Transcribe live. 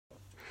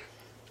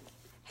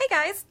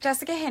guys,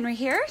 Jessica Henry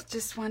here.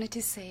 Just wanted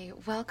to say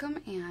welcome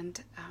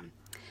and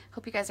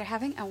hope you guys are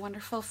having a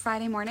wonderful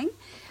Friday morning.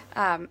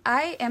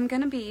 I am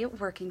going to be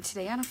working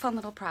today on a fun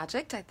little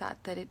project. I thought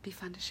that it'd be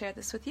fun to share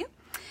this with you.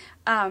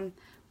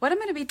 What I'm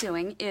going to be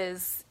doing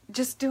is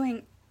just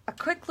doing a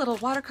quick little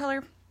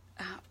watercolor.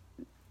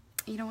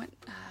 You know what?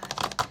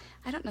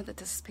 I don't know that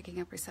this is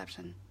picking up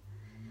reception.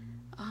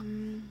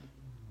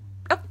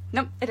 Oh,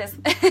 no, it is.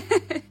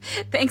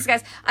 Thanks,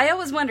 guys. I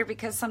always wonder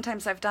because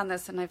sometimes I've done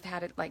this and I've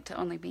had it like to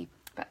only me.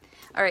 But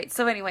all right,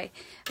 so anyway,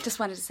 just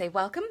wanted to say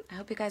welcome. I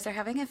hope you guys are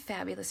having a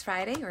fabulous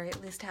Friday, or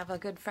at least have a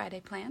good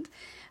Friday planned.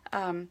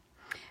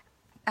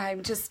 I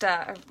just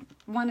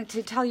wanted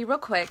to tell you real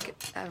quick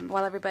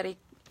while everybody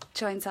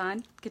joins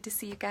on. Good to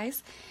see you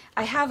guys.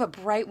 I have a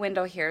bright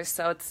window here,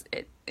 so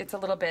it's a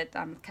little bit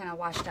kind of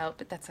washed out,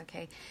 but that's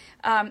okay.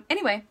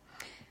 Anyway,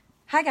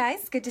 hi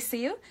guys, good to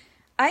see you.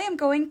 I am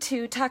going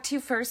to talk to you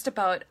first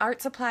about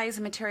art supplies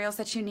and materials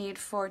that you need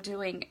for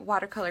doing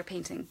watercolor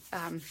painting.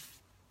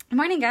 Good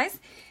morning, guys.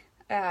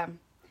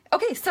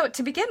 Okay, so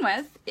to begin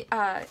with,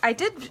 I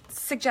did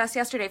suggest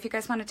yesterday, if you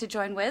guys wanted to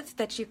join with,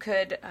 that you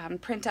could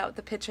print out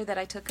the picture that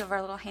I took of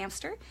our little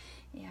hamster.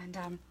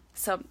 And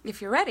so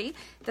if you're ready,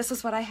 this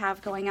is what I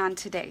have going on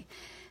today.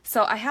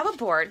 So I have a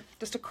board,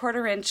 just a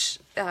 1/4 inch,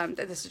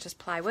 this is just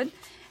plywood.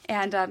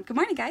 And good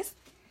morning, guys.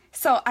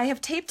 So I have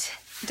taped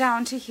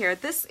down to here.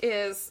 This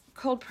is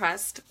cold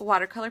pressed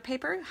watercolor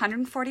paper,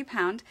 140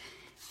 pound,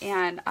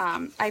 and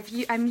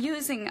I'm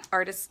using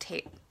artist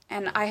tape.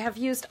 And I have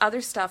used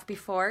other stuff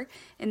before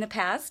in the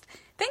past.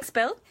 Thanks,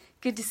 Bill.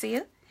 Good to see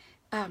you.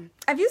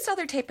 I've used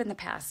other tape in the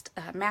past,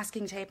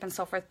 masking tape and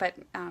so forth, but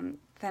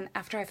then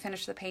after I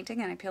finish the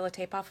painting and I peel the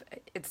tape off,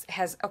 it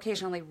has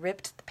occasionally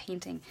ripped the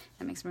painting.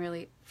 That makes me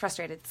really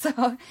frustrated.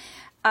 So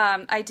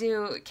I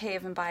do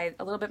cave and buy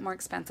a little bit more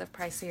expensive,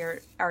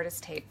 pricier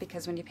artist tape,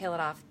 because when you peel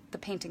it off, the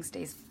painting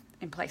stays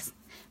in place,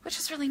 which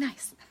is really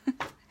nice.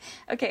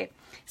 Okay,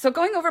 so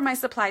going over my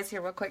supplies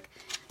here real quick.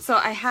 So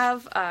I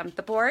have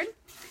the board,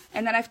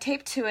 and then I've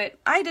taped to it.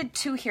 I did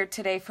 2 here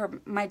today for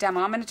my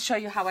demo. I'm going to show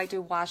you how I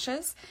do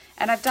washes,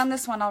 and I've done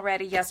this one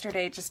already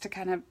yesterday just to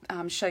kind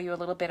of show you a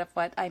little bit of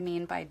what I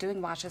mean by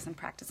doing washes and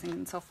practicing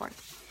and so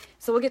forth.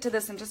 So we'll get to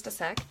this in just a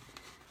sec.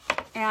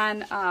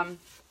 And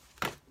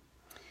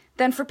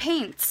then for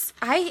paints,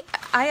 I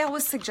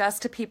always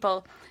suggest to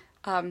people,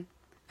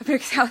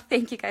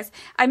 thank you guys.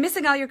 I'm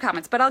missing all your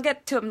comments, but I'll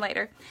get to them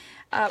later.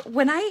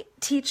 When I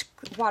teach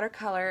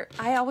watercolor,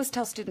 I always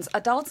tell students,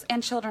 adults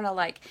and children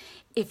alike,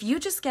 if you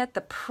just get the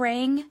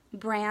Prang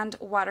brand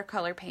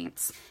watercolor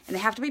paints, and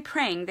they have to be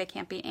Prang, they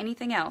can't be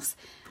anything else,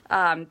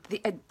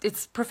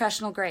 it's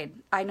professional grade.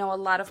 I know a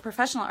lot of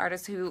professional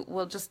artists who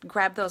will just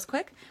grab those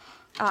quick.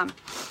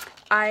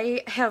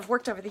 I have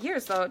worked over the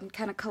years, though, and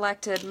kind of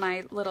collected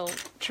my little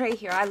tray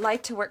here. I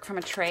like to work from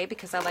a tray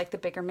because I like the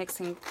bigger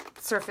mixing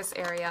surface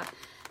area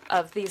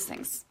of these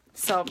things.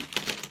 So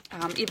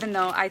even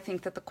though I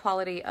think that the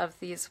quality of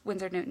these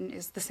Winsor Newton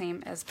is the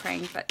same as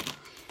Prang, but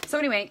so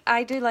anyway,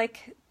 I do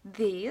like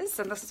these,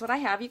 and this is what I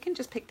have. You can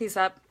just pick these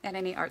up at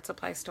any art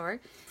supply store.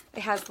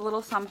 It has the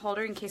little thumb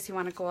holder in case you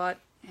want to go out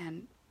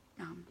and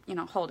you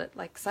know, hold it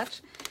like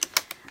such.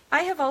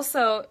 I have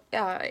also,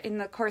 in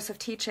the course of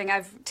teaching,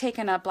 I've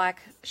taken a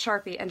black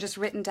Sharpie and just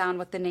written down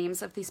what the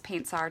names of these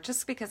paints are,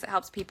 just because it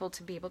helps people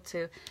to be able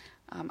to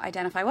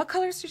identify what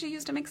colors did you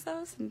use to mix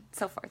those and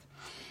so forth.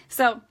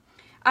 So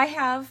I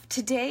have,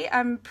 today,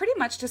 I'm pretty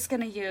much just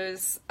going to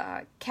use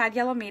Cad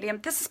Yellow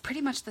Medium. This is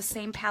pretty much the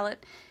same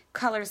palette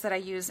colors that I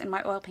use in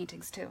my oil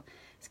paintings too.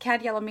 It's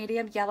Cad Yellow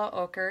Medium, Yellow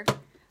Ochre.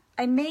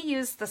 I may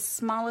use the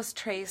smallest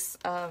trace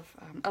of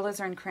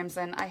alizarin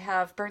crimson. I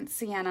have burnt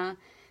sienna.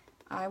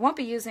 I won't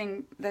be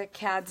using the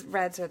Cad's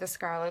reds or the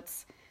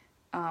scarlets.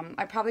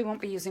 I probably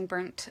won't be using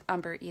burnt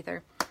umber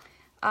either.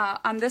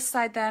 On this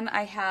side then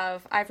I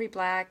have ivory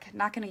black,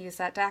 not going to use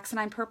that.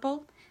 Daxonine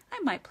purple, I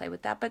might play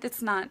with that, but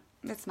it's not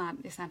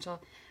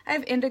essential. I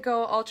have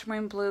indigo,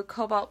 ultramarine blue,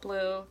 cobalt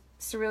blue,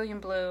 cerulean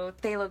blue,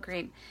 phthalo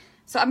green.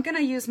 So I'm going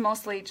to use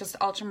mostly just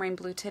ultramarine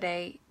blue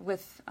today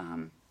with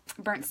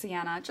burnt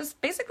sienna, just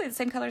basically the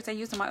same colors I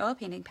use in my oil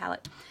painting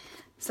palette.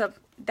 So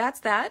that's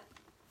that.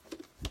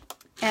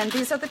 And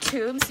these are the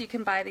tubes. You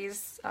can buy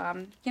these,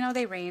 you know,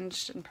 they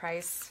range in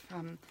price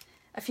from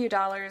a few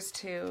dollars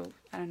to,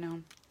 I don't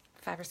know,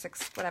 5 or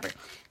 6, whatever.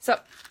 So I'm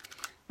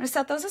going to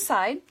set those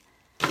aside.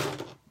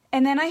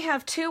 And then I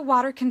have 2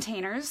 water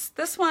containers.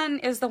 This one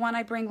is the one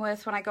I bring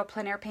with when I go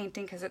plein air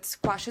painting because it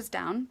squashes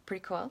down.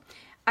 Pretty cool.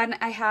 And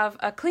I have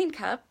a clean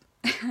cup,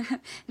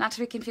 not to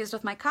be confused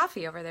with my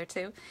coffee over there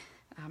too,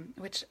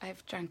 which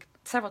I've drunk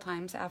several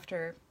times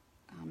after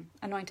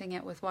anointing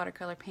it with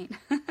watercolor paint.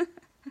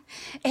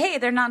 Hey,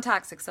 they're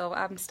non-toxic, so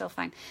I'm still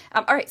fine.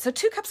 All right, so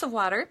 2 cups of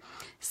water.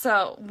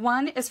 So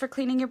one is for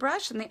cleaning your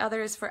brush, and the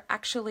other is for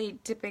actually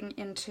dipping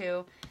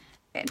into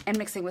and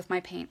mixing with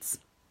my paints.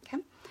 Okay,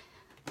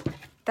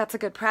 that's a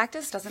good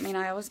practice. Doesn't mean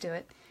I always do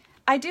it.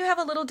 I do have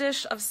a little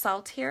dish of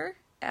salt here.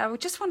 I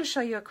just want to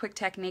show you a quick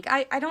technique.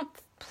 I don't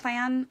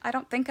I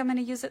don't think I'm going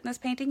to use it in this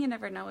painting. You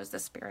never know as the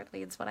spirit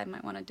leads what I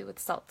might want to do with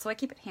salt, so I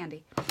keep it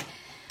handy.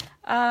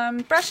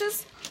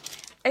 Brushes.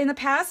 In the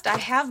past, I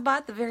have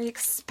bought the very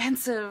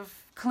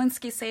expensive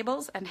Kolinsky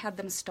sables and had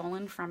them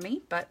stolen from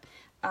me, but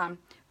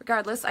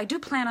regardless, I do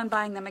plan on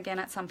buying them again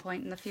at some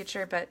point in the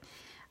future, but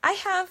I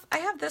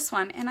have this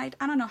one, and I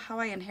don't know how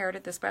I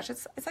inherited this brush.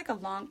 It's like a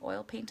long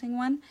oil painting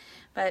one,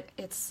 but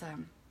it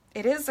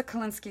is a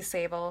Kolinsky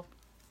sable.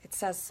 It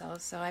says so,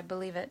 so I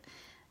believe it.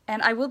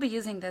 And I will be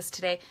using this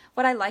today.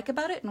 What I like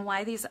about it and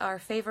why these are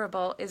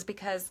favorable is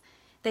because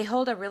they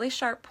hold a really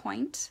sharp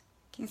point.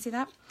 Can you see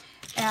that?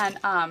 And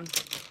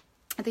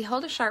they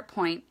hold a sharp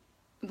point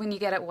when you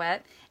get it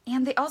wet,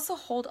 and they also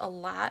hold a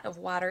lot of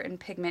water and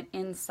pigment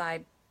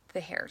inside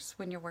the hairs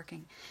when you're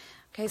working.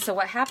 Okay, so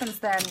what happens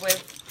then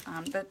with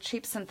the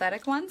cheap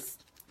synthetic ones,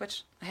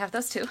 which I have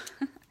those too,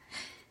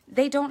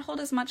 they don't hold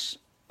as much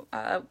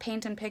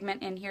paint and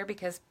pigment in here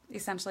because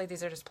essentially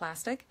these are just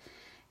plastic,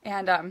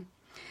 but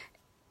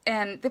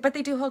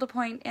they do hold a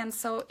point, and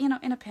so in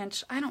a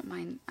pinch, I don't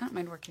mind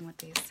working with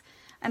these.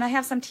 And I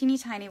have some teeny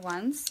tiny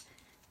ones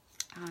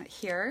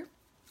here,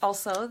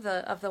 also of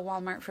the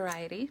Walmart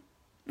variety.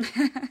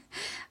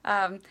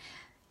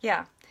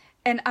 Yeah.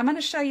 And I'm going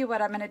to show you what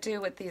I'm going to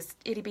do with these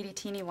itty bitty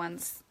teeny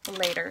ones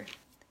later,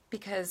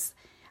 because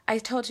I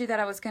told you that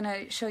I was going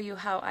to show you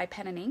how I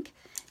pen and ink,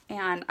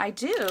 and I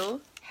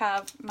do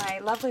have my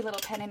lovely little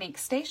pen and ink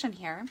station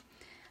here.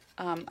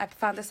 I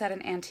found this at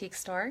an antique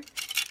store,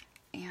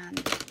 and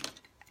it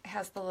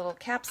has the little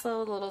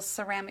capsule, the little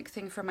ceramic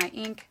thing for my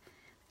ink.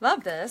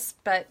 Love this,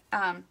 but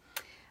and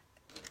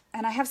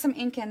I have some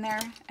ink in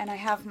there, and I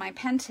have my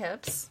pen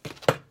tips.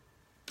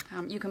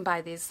 You can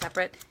buy these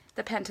separate.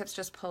 The pen tips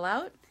just pull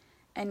out,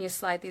 and you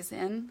slide these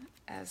in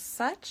as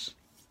such,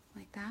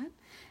 like that.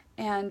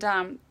 And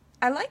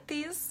I like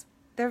these.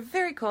 They're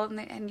very cool,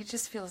 and you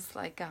just feels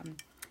like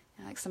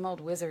some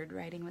old wizard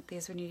writing with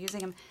these when you're using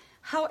them.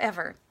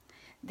 However,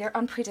 they're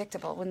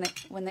unpredictable when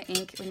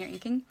you're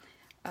inking.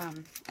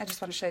 I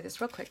just want to show you this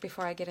real quick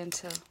before I get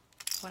into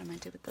what I'm going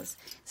to do with this.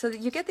 So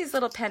you get these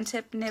little pen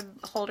tip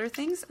nib holder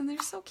things, and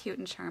they're so cute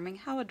and charming.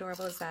 How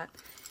adorable is that?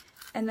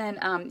 And then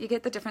you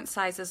get the different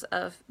sizes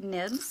of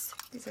nibs.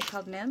 These are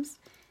called nibs.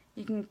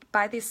 You can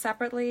buy these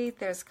separately.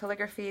 There's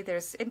calligraphy.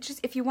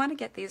 If you want to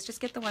get these, just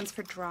get the ones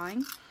for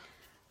drawing.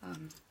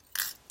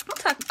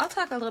 I'll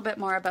talk a little bit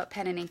more about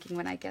pen and inking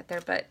when I get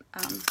there. But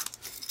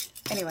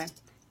anyway,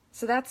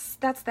 so that's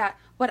that.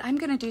 What I'm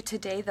going to do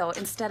today, though,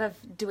 instead of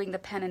doing the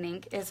pen and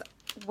ink, is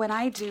when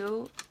I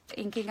do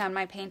inking on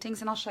my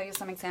paintings, and I'll show you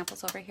some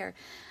examples over here,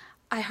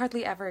 I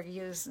hardly ever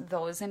use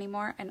those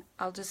anymore, and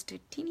I'll just do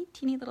teeny,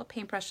 teeny little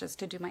paintbrushes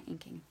to do my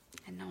inking,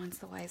 and no one's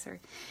the wiser.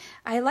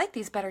 I like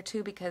these better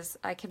too because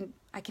I can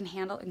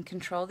handle and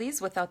control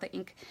these without the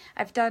ink.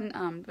 I've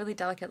done really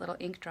delicate little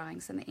ink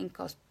drawings, and the ink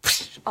goes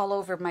all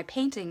over my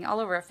painting,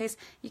 all over a face.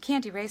 You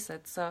can't erase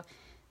it, so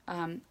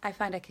I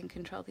find I can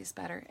control these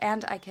better,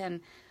 and I can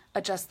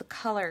adjust the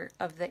color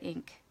of the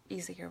ink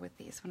easier with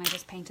these when I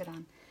just paint it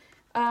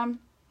on.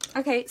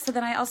 Okay, so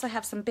then I also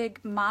have some big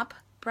mop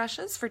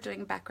brushes for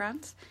doing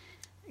backgrounds.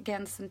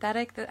 Again,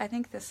 synthetic. I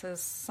think this is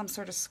some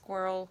sort of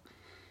squirrel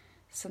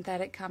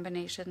synthetic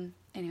combination.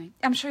 Anyway,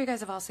 I'm sure you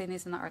guys have all seen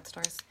these in the art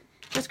stores.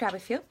 Just grab a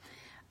few.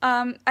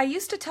 I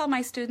used to tell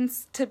my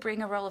students to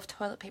bring a roll of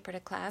toilet paper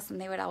to class,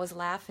 and they would always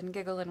laugh and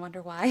giggle and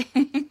wonder why.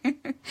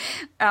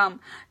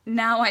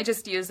 Now I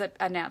just use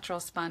a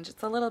natural sponge.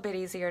 It's a little bit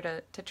easier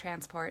to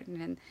transport,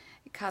 and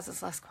it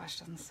causes less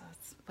questions, so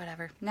it's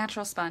whatever.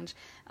 Natural sponge.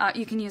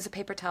 You can use a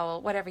paper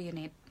towel, whatever you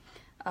need.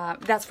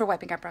 That's for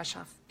wiping our brush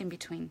off in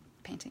between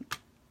painting.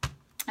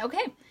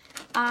 Okay,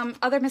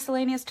 other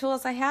miscellaneous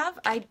tools I have.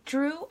 I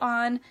drew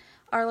on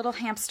our little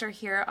hamster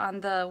here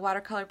on the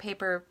watercolor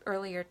paper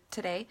earlier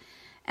today,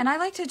 and I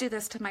like to do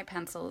this to my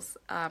pencils,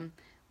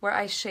 where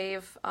I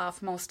shave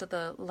off most of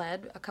the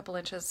lead a couple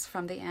inches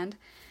from the end.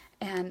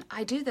 And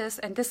I do this,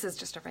 and this is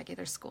just a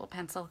regular school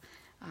pencil.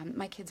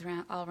 My kids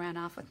all ran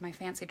off with my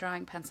fancy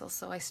drawing pencils,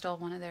 so I stole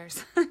one of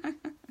theirs.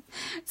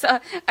 So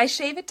I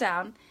shave it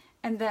down,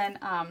 and then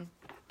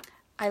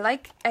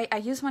I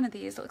use one of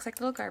these. It looks like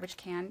a little garbage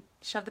can.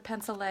 Shove the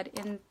pencil lead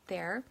in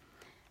there,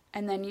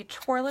 and then you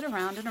twirl it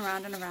around and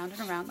around and around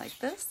and around like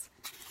this.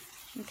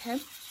 Okay?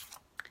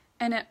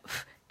 And it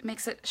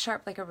makes it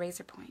sharp like a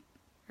razor point,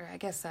 or I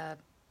guess a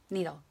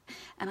needle.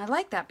 And I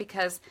like that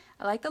because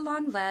I like the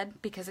long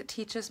lead because it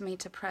teaches me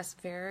to press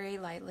very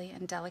lightly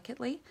and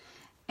delicately.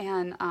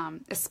 And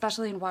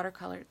especially in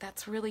watercolor,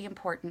 that's really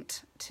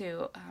important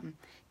to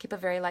keep a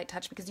very light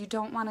touch because you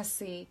don't want to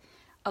see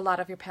a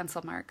lot of your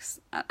pencil marks,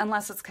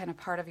 unless it's kind of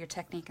part of your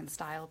technique and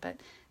style.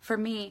 But for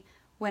me,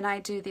 when I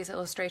do these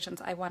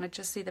illustrations, I want to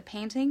just see the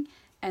painting,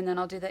 and then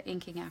I'll do the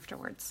inking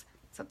afterwards.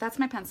 So that's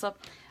my pencil.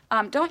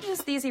 Don't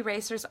use these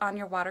erasers on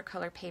your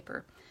watercolor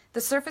paper.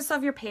 The surface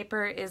of your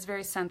paper is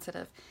very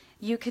sensitive.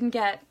 You can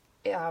get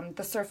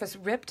the surface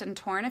ripped and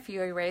torn if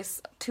you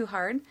erase too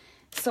hard.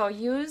 So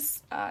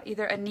use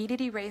either a kneaded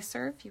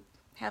eraser, if you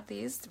have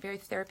these, it's very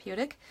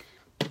therapeutic.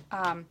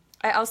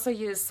 I also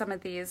use some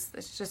of these,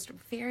 it's just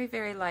very,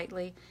 very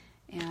lightly,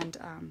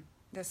 And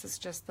this is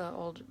just the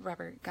old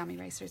rubber gum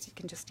erasers. You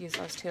can just use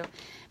those too.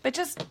 But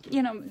just,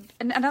 you know,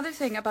 another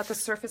thing about the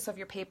surface of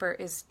your paper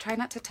is try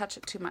not to touch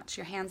it too much.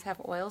 Your hands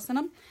have oils in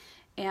them.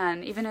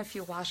 And even if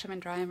you wash them and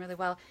dry them really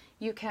well,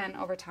 you can,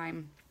 over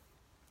time,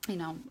 you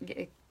know,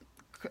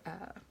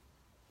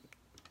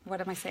 what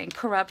am I saying?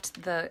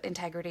 Corrupt the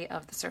integrity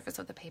of the surface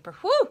of the paper.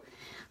 Whew!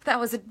 That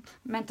was a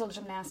mental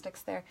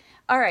gymnastics there.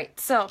 All right,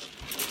 so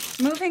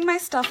moving my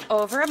stuff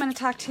over, I'm going to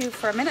talk to you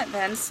for a minute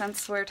then,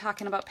 since we're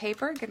talking about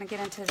paper. Going to get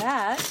into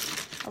that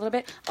a little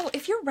bit. Oh,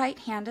 if you're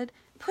right-handed,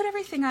 put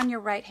everything on your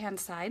right-hand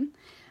side.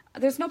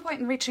 There's no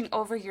point in reaching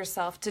over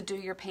yourself to do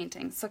your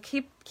painting. So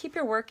keep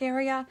your work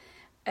area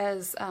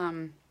as,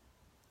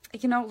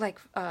 you know,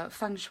 like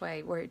feng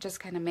shui, where it just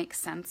kind of makes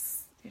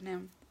sense, you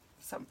know.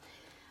 So,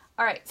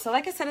 all right, so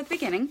like I said at the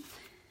beginning,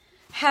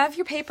 have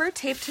your paper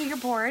taped to your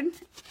board.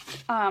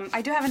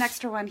 I do have an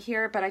extra one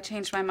here, but I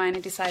changed my mind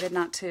and decided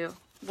not to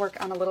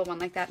work on a little one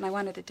like that, and I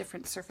wanted a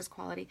different surface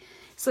quality.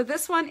 So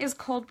this one is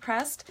cold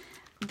pressed.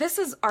 This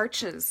is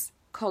Arches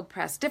cold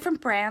pressed.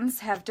 Different brands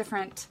have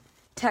different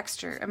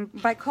texture,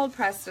 and by cold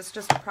pressed, it's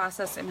just a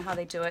process in how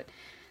they do it.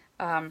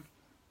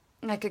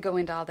 I could go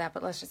into all that,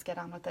 but let's just get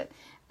on with it.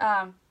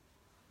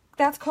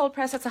 That's cold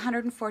pressed. It's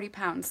 140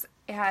 pounds,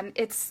 and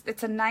it's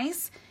a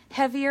nice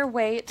heavier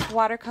weight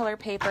watercolor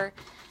paper.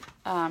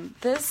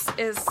 This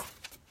is,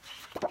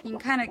 you can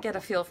kind of get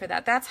a feel for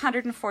that. That's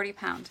 140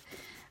 pounds.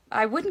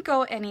 I wouldn't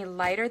go any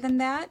lighter than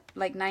that,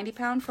 like 90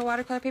 pound for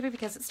watercolor paper,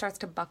 because it starts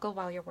to buckle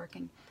while you're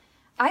working.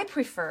 I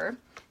prefer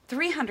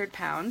 300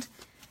 pound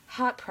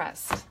hot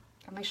pressed.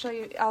 Let me show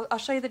you. I'll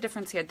show you the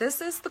difference here.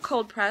 This is the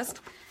cold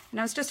pressed,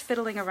 and I was just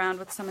fiddling around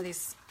with some of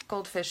these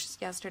goldfish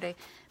yesterday.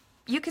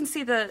 You can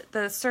see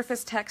the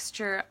surface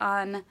texture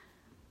on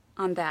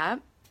that.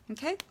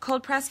 Okay,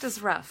 cold pressed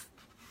is rough.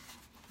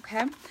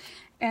 Okay,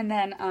 and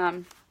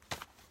then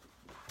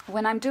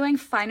when I'm doing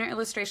finer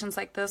illustrations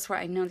like this, where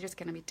I know there's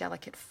going to be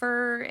delicate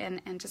fur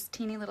and just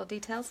teeny little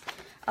details,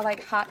 I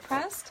like hot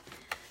pressed.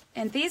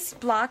 And these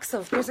blocks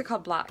of, these are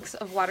called blocks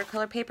of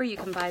watercolor paper. You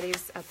can buy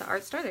these at the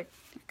art store. They're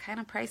kind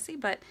of pricey,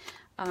 but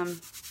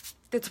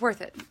it's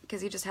worth it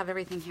because you just have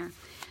everything here.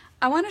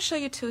 I want to show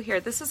you two here.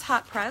 This is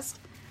hot pressed,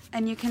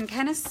 and you can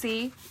kind of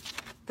see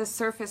the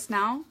surface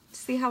now.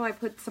 See how I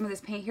put some of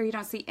this paint here? You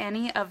don't see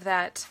any of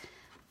that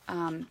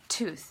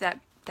tooth, that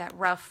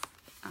rough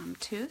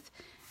tooth.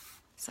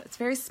 So it's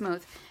very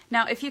smooth.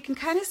 Now, if you can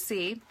kind of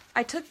see,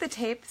 I took the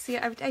tape. See,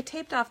 I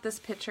taped off this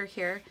picture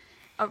here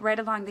right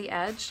along the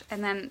edge,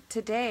 and then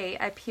today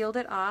I peeled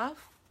it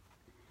off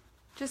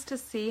just to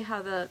see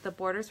how the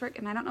borders work,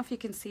 and I don't know if you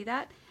can see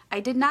that. I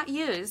did not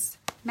use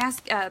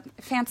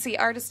fancy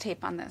artist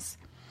tape on this.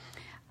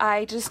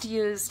 I just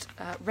used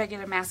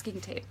regular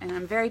masking tape, and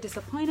I'm very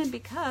disappointed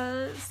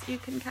because you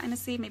can kind of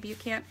see, maybe you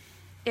can't,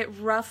 it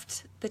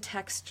roughed the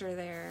texture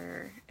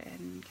there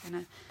and kind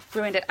of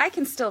ruined it. I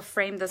can still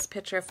frame this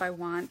picture if I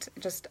want,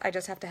 I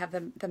just have to have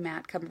the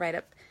mat come right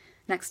up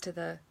next to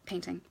the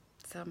painting.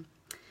 So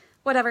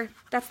whatever,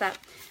 that's that.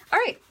 All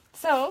right,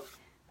 so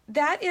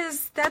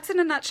that's in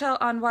a nutshell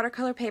on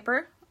watercolor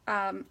paper.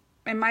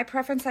 In my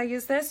preference, I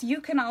use this. You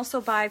can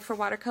also buy, for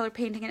watercolor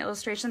painting and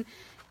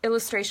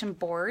illustration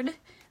board.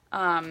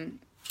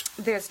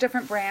 There's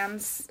different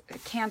brands,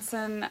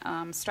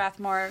 Canson,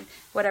 Strathmore,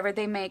 whatever,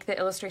 they make the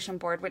illustration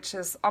board, which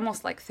is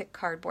almost like thick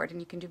cardboard, and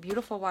you can do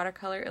beautiful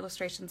watercolor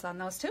illustrations on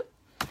those too.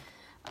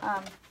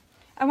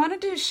 I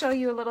wanted to show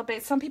you a little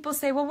bit. Some people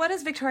say, well, what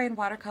is Victorian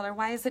watercolor?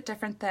 Why is it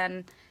different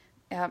than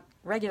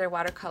regular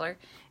watercolor?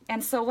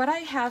 And so what I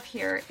have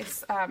here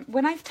is,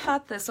 when I've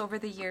taught this over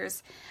the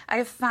years, I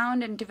have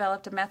found and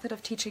developed a method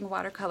of teaching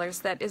watercolors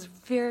that is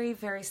very,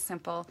 very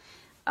simple.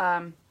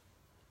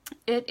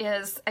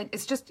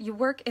 It's just, you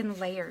work in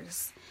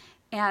layers.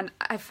 And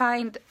I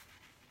find,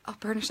 I'll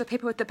burnish the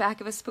paper with the back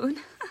of a spoon.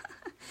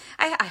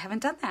 I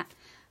haven't done that.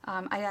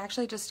 I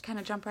actually just kind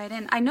of jump right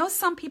in. I know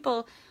some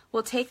people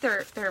will take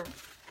their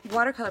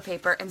watercolor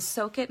paper and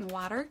soak it in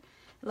water,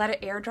 let it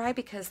air dry,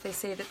 because they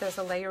say that there's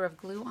a layer of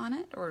glue on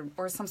it,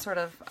 or some sort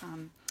of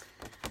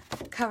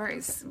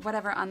covers,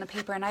 whatever, on the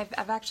paper. And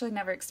I've actually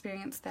never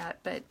experienced that,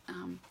 but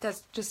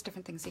there's just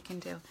different things you can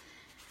do.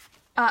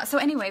 So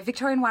anyway,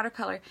 Victorian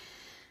watercolor.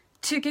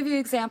 To give you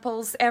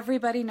examples,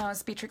 everybody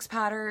knows Beatrix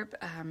Potter.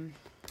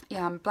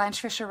 Blanche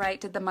Fisher-Wright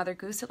did the Mother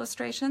Goose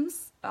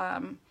illustrations.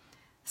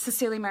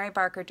 Cecilia Mary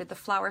Barker did the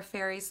Flower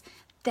Fairies.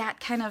 That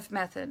kind of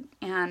method.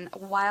 And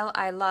while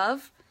I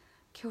love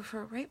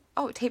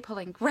tape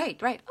pulling.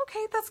 Right.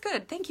 Okay, that's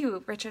good. Thank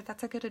you, Richard.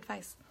 That's a good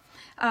advice.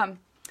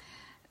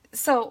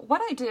 So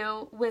what I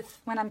do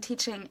when I'm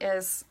teaching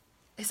is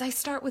I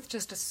start with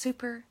just a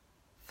super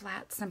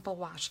flat, simple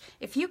wash.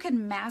 If you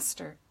can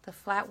master the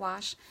flat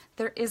wash,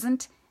 there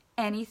isn't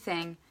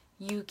anything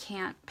you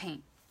can't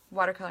paint,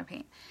 watercolor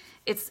paint.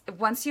 It's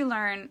once you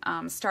learn,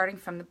 starting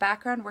from the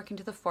background, working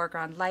to the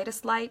foreground,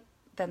 lightest light,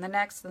 then the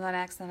next, then the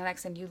next, then the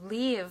next, and you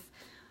leave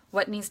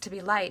what needs to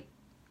be light,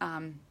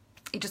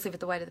 you just leave it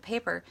the white of the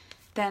paper,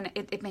 then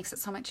it makes it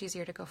so much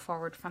easier to go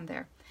forward from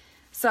there.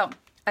 So,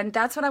 and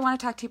that's what I want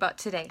to talk to you about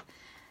today.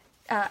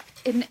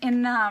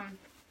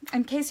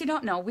 In case you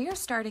don't know, we are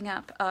starting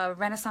up a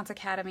Renaissance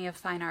Academy of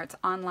Fine Arts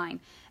online,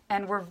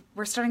 and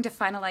we're starting to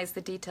finalize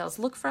the details.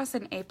 Look for us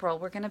in April.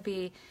 We're going to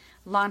be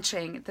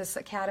launching this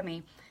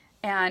academy,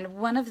 and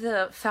one of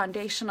the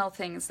foundational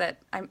things that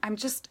I'm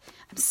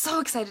so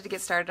excited to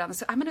get started on this.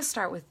 So I'm going to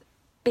start with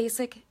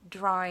basic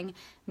drawing,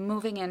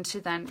 moving into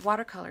then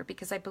watercolor,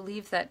 because I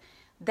believe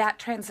that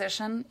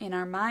transition in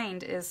our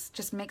mind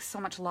just makes so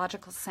much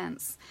logical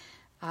sense.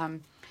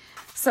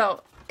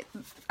 So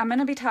I'm going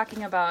to be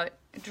talking about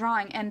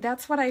drawing, and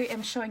that's what I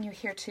am showing you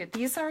here too.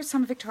 These are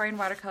some Victorian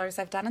watercolors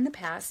I've done in the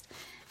past,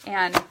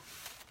 and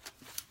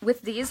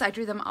with these I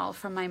drew them all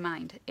from my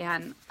mind,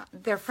 and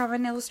they're from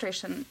an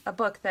illustration, a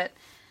book that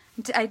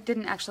I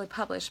didn't actually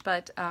publish,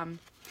 but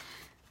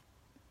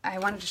I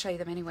wanted to show you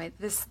them anyway.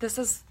 This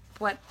is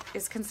what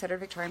is considered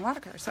Victorian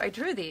watercolor. So I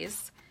drew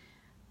these,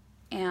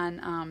 and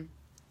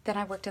then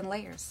I worked in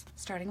layers,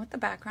 starting with the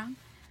background.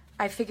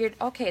 I figured,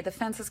 okay, the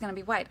fence is going to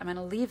be white. I'm going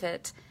to leave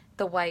it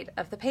the white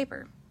of the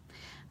paper.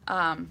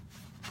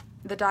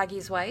 The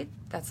doggy's white,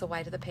 that's the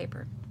white of the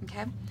paper,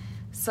 okay?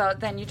 So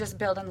then you just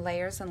build in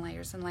layers and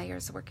layers and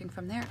layers, working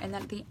from there. And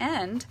then at the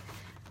end,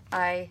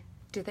 I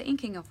do the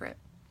inking over it.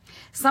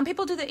 Some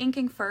people do the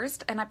inking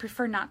first, and I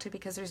prefer not to,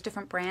 because there's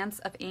different brands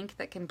of ink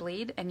that can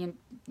bleed, and you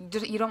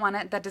don't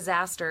want that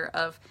disaster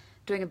of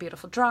doing a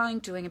beautiful drawing,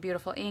 doing a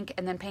beautiful ink,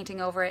 and then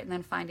painting over it, and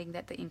then finding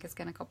that the ink is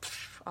going to go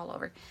all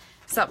over.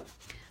 So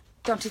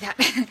don't do that.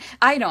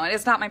 I know,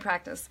 it's not my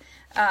practice.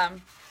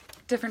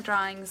 Different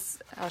drawings,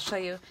 I'll show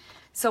you.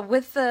 So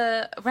with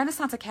the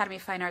Renaissance Academy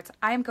of Fine Arts,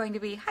 I am going to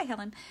be, hi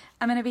Helen,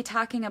 I'm going to be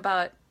talking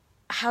about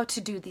how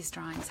to do these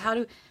drawings, how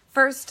to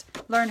first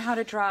learn how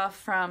to draw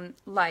from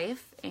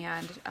life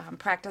and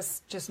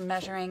practice just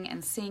measuring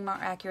and seeing more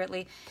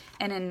accurately,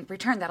 and in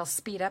return that'll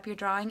speed up your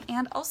drawing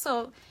and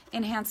also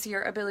enhance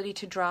your ability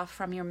to draw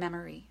from your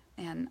memory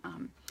and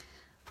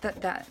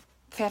that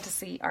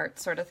fantasy art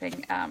sort of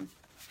thing.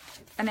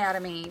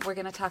 Anatomy, we're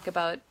going to talk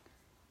about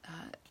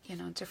you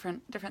know,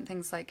 different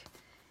things like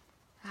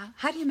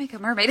how do you make a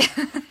mermaid,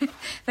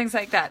 things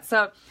like that.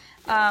 So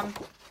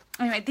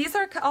anyway, these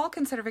are all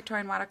considered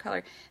Victorian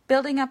watercolor.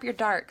 Building up your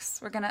darks,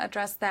 we're going to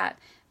address that.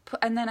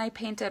 And then I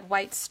painted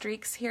white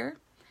streaks here.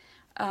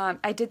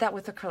 I did that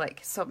with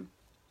acrylic. So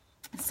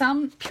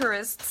some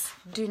purists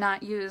do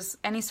not use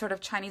any sort of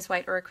Chinese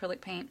white or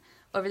acrylic paint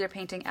over their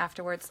painting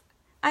afterwards.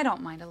 I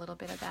don't mind a little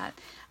bit of that.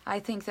 I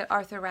think that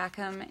Arthur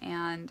Rackham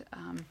and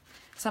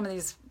some of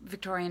these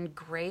Victorian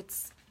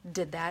greats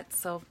did that,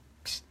 so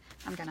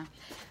I'm gonna.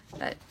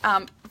 But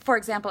for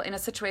example, in a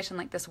situation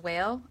like this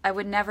whale, I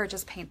would never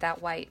just paint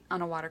that white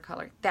on a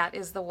watercolor. That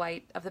is the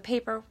white of the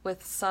paper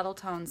with subtle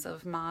tones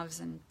of mauves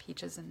and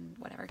peaches and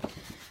whatever.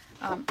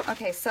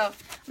 Okay, so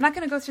I'm not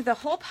going to go through the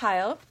whole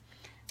pile,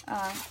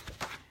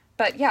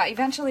 but yeah,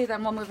 eventually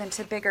then we'll move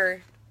into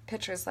bigger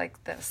pictures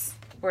like this,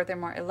 where they're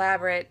more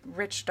elaborate,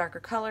 rich, darker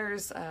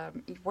colors.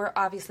 We're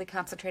obviously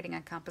concentrating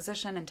on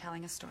composition and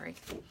telling a story.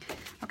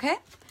 Okay?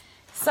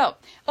 So,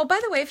 oh, by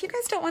the way, if you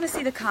guys don't want to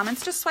see the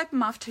comments, just swipe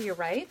them off to your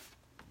right.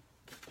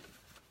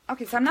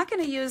 Okay, so I'm not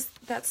going to use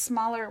that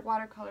smaller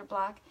watercolor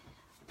block.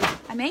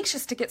 I'm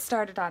anxious to get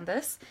started on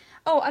this.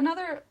 Oh,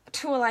 another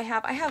tool I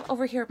have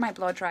over here my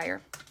blow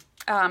dryer.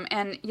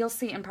 And you'll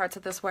see in parts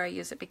of this where I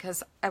use it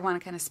because I want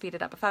to kind of speed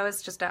it up. If I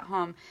was just at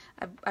home,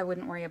 I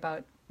wouldn't worry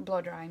about blow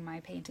drying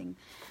my painting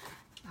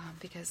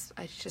because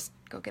I just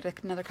go get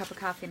another cup of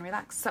coffee and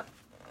relax. So,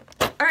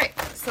 all right,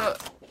 so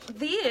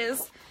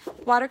these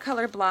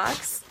watercolor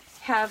blocks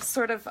have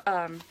sort of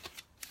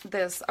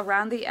this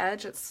around the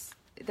edge.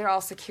 They're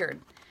all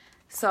secured.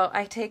 So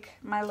I take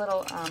my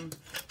little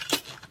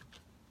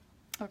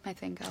where'd my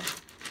thing go?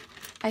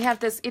 I have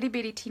this itty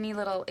bitty teeny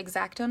little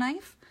X-Acto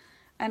knife,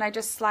 and I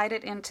just slide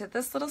it into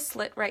this little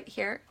slit right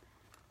here,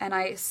 and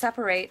I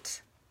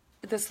separate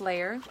this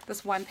layer,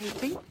 this one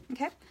painting.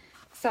 Okay,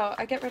 so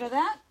I get rid of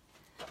that,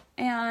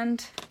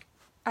 and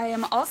I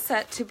am all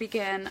set to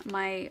begin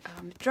my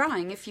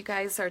drawing. If you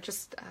guys are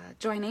just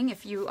joining,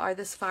 if you are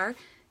this far,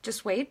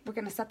 just wait. We're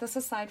going to set this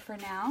aside for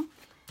now.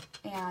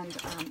 And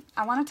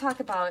I want to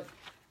talk about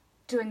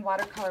doing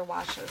watercolor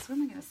washes. Where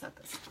am I going to set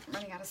this? I'm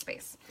running out of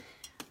space.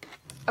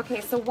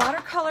 Okay, so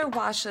watercolor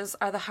washes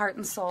are the heart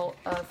and soul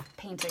of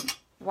painting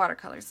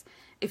watercolors.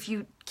 If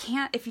you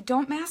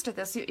don't master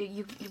this,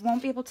 you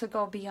won't be able to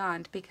go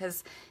beyond,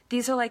 because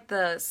these are like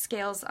the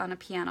scales on a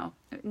piano.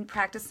 In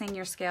practicing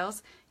your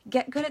scales,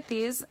 get good at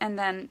these, and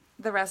then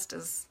the rest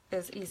is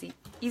easy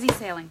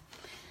sailing.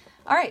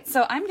 All right,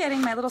 so I'm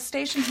getting my little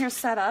station here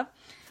set up.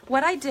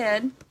 What I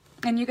did,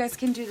 and you guys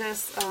can do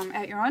this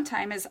at your own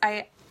time, is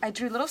I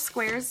drew little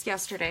squares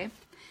yesterday,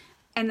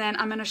 and then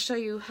I'm going to show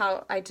you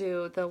how I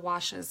do the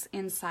washes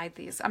inside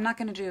these. I'm not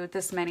going to do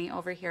this many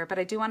over here, but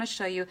I do want to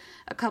show you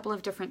a couple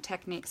of different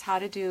techniques. How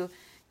to do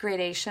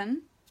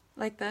gradation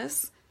like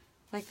this.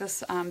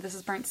 This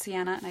is burnt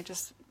sienna, and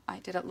I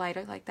did it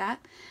lighter like that.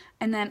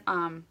 And then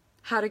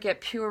how to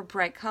get pure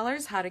bright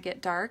colors, how to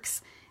get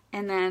darks.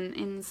 And then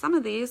in some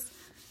of these,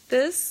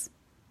 this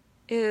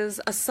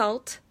is a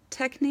salt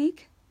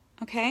technique,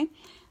 okay?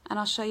 And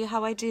I'll show you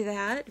how I do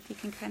that, if you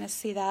can kind of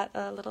see that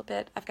a little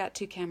bit. I've got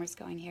two cameras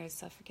going here,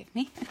 so forgive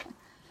me.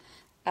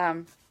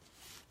 Hold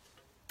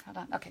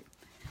on, okay.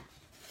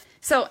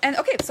 So I'm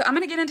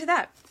going to get into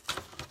that.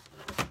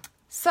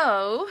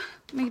 So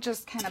let me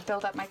just kind of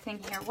build up my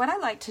thing here. What I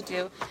like to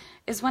do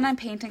is when I'm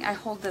painting, I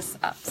hold this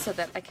up so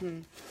that I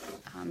can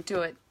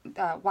do it.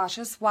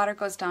 Washes, water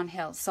goes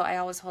downhill, so I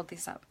always hold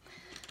these up.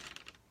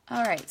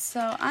 All right,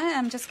 so I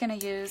am just going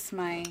to use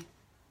my,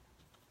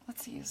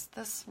 let's use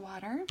this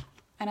water.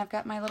 And I've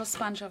got my little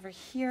sponge over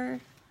here.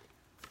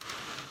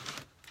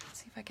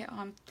 Let's see if I get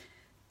on.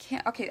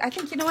 Okay, I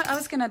think, you know what, I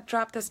was going to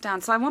drop this down.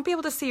 So I won't be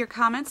able to see your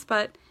comments,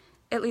 but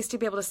at least you'll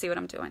be able to see what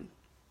I'm doing.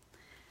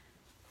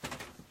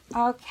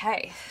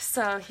 Okay,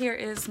 so here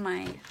is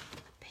my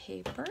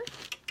paper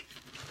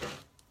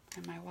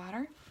and my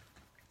water.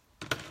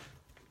 I'm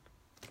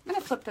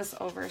going to flip this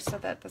over so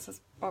that this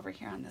is over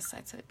here on this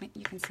side so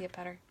you can see it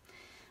better.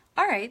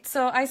 All right,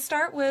 so I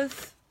start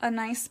with a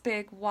nice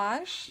big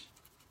wash.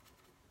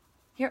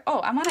 Here, oh,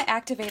 I want to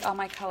activate all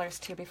my colors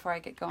too before I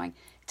get going.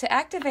 To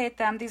activate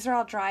them, these are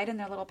all dried in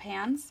their little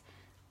pans.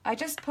 I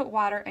just put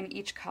water in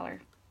each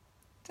color,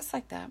 just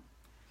like that.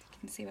 You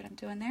can see what I'm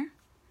doing there.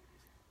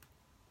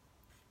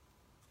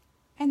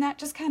 And that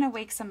just kind of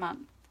wakes them up.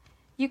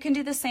 You can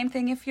do the same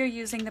thing if you're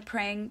using the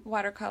praying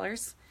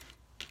watercolors.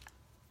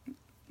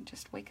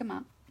 Just wake them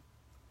up.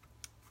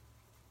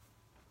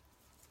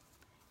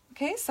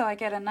 Okay, so I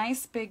get a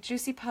nice big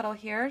juicy puddle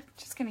here.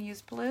 Just going to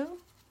use blue.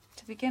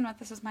 To begin with,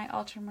 this is my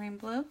ultramarine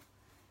blue.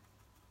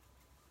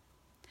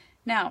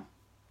 Now,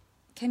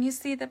 can you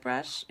see the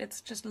brush? It's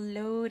just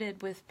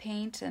loaded with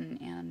paint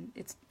and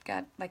it's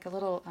got like a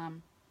little,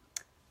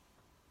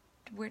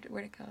 where'd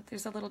it go?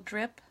 There's a little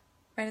drip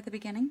right at the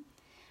beginning.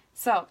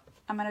 So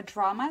I'm going to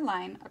draw my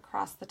line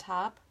across the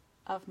top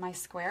of my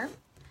square.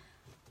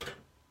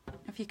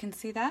 If you can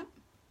see that,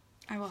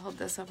 I will hold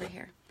this over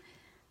here.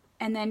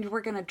 And then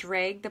we're going to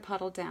drag the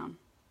puddle down.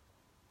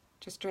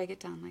 Just drag it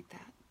down like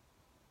that.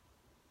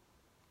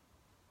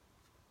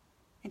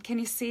 And can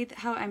you see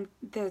how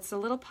there's a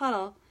little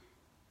puddle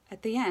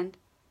at the end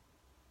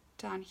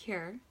down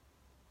here?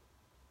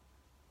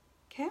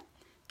 Okay,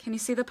 can you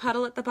see the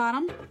puddle at the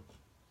bottom?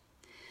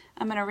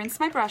 I'm going to rinse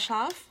my brush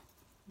off,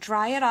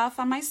 dry it off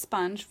on my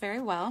sponge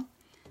very well,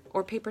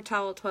 or paper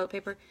towel, toilet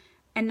paper,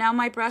 and now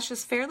my brush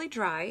is fairly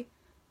dry.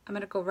 I'm going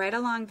to go right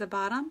along the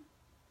bottom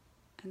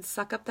and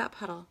suck up that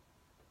puddle.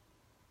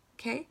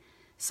 Okay,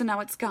 so now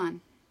it's gone,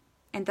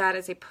 and that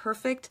is a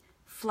perfect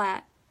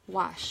flat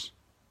wash.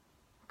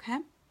 Okay,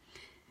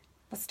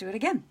 let's do it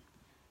again.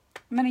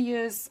 I'm going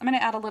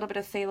to add a little bit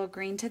of phthalo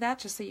green to that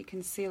just so you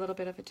can see a little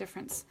bit of a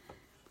difference.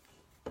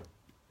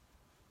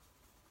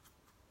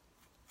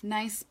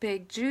 Nice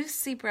big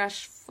juicy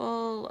brush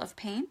full of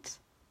paint.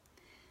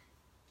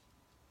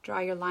 Draw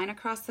your line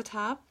across the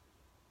top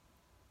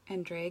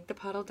and drag the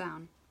puddle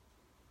down.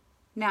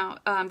 Now,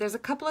 there's a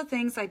couple of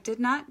things I did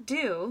not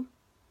do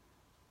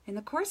in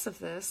the course of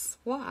this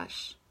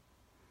wash.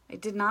 I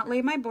did not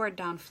lay my board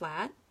down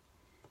flat.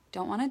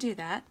 Don't want to do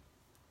that.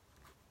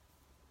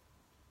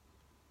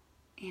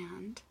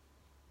 And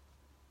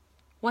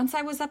once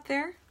I was up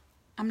there,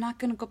 I'm not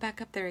going to go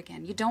back up there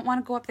again. You don't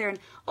want to go up there and,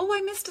 oh, I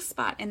missed a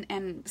spot,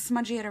 and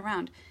smudgy it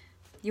around.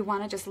 You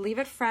want to just leave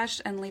it fresh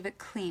and leave it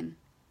clean.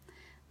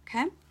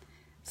 Okay?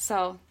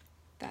 So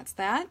that's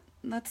that.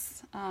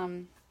 Let's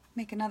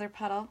make another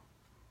puddle.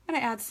 I'm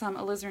going to add some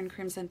alizarin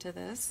crimson to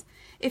this.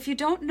 If you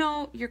don't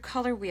know your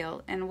color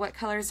wheel and what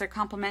colors are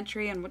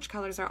complementary and which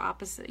colors are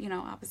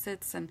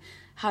opposites and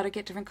how to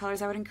get different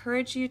colors, I would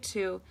encourage you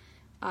to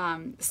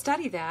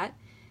study that.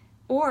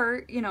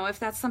 Or, if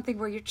that's something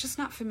where you're just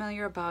not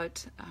familiar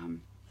about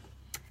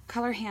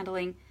color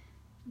handling,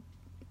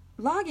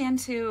 log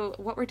into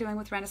what we're doing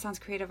with Renaissance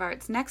Creative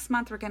Arts. Next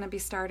month we're going to be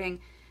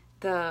starting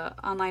the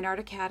Online Art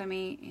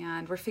Academy,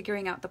 and we're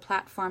figuring out the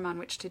platform on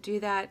which to do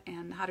that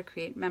and how to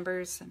create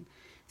members and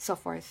so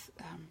forth.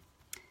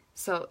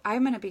 So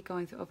I'm going to be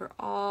going over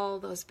all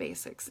those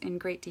basics in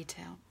great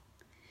detail.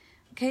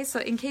 Okay,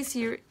 so in case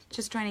you're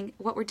just joining,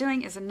 what we're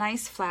doing is a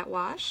nice flat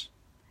wash,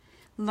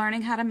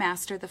 learning how to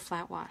master the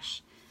flat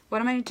wash.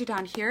 What I'm going to do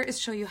down here is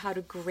show you how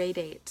to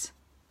gradate.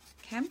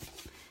 Okay,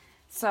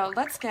 so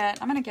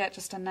I'm going to get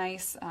just a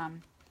nice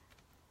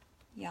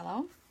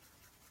yellow.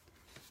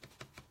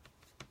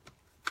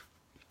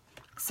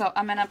 So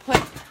I'm going to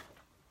put,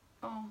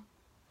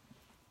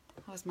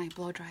 that was my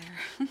blow dryer.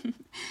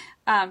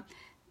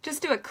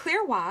 Just do a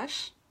clear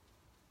wash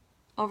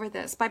over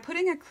this. By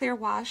putting a clear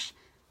wash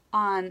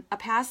on a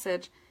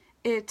passage,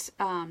 it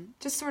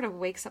just sort of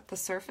wakes up the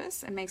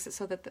surface and makes it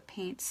so that the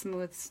paint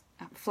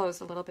flows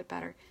a little bit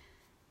better.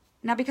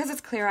 Now because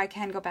it's clear, I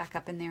can go back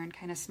up in there and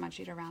kind of smudge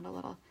it around a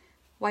little,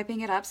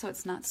 wiping it up so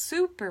it's not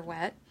super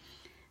wet.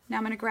 Now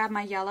I'm going to grab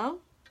my yellow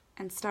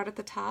and start at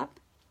the top,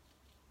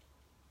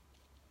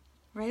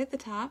 right at the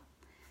top,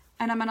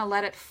 and I'm going to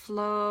let it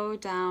flow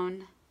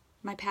down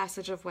my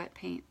passage of wet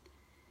paint.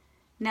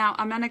 Now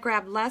I'm going to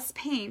grab less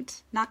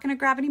paint, not going to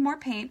grab any more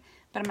paint,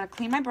 but I'm going to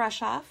clean my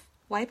brush off,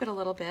 wipe it a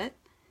little bit,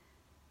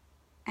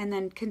 and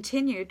then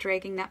continue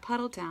dragging that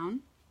puddle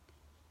down.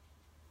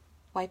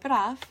 Wipe it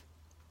off,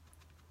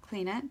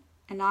 clean it,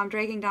 and now I'm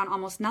dragging down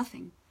almost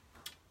nothing.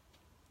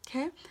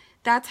 Okay?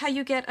 That's how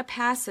you get a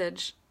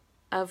passage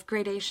of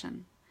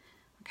gradation.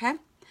 Okay?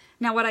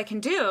 Now what I can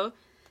do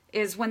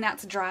is when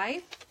that's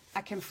dry,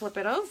 I can flip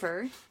it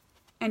over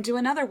and do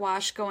another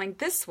wash going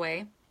this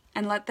way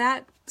and let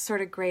that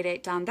sort of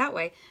gradate down that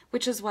way,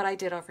 which is what I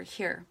did over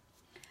here.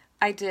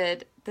 I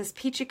did this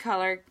peachy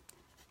color,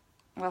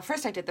 well,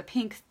 first I did the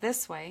pink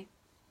this way,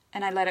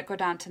 and I let it go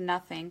down to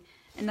nothing,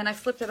 and then I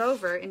flipped it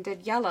over and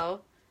did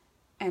yellow,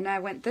 and I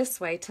went this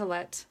way to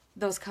let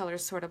those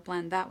colors sort of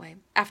blend that way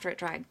after it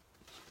dried.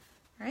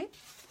 All right?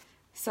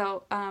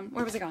 So,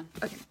 where was I going?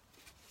 Okay.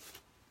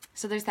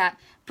 So there's that.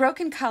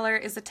 Broken color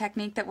is a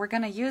technique that we're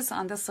going to use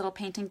on this little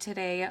painting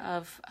today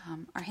of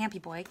our Hampy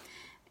Boy.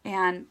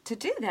 And to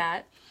do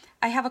that,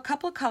 I have a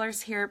couple of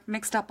colors here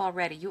mixed up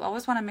already. You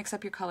always want to mix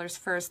up your colors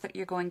first that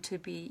you're going to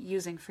be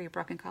using for your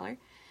broken color.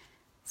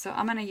 So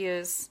I'm going to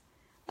use,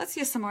 let's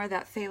use some more of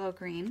that phthalo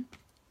green.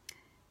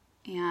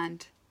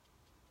 And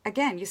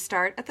again, you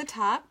start at the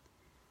top,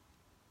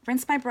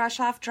 rinse my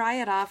brush off, dry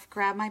it off,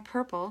 grab my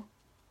purple,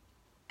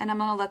 and I'm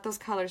going to let those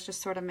colors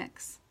just sort of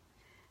mix.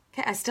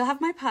 Okay, I still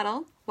have my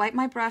puddle, wipe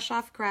my brush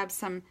off, grab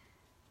some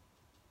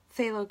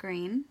phthalo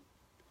green,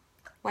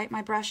 wipe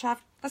my brush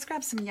off, let's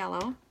grab some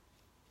yellow,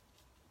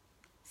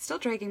 still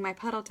dragging my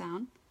puddle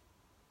down,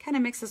 kind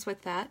of mixes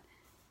with that,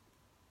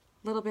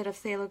 a little bit of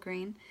phthalo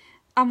green.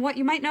 What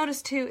you might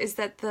notice too is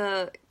that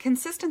the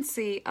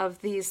consistency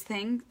of these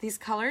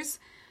colors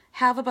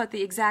have about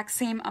the exact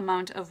same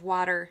amount of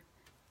water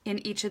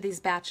in each of these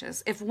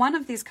batches. If one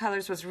of these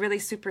colors was really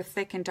super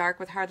thick and dark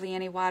with hardly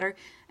any water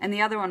and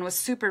the other one was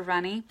super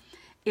runny,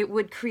 it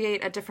would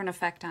create a different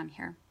effect on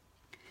here.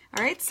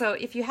 All right, so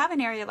if you have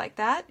an area like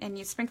that and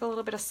you sprinkle a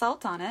little bit of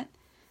salt on it,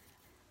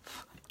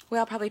 we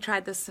all probably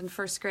tried this in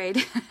first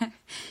grade,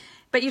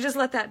 but you just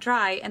let that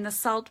dry and the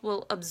salt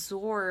will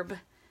absorb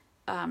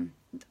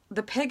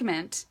the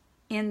pigment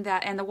in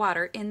that and the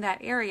water in that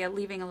area,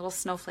 leaving a little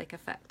snowflake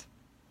effect.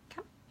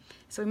 Okay,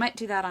 so we might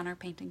do that on our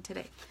painting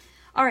today.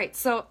 All right,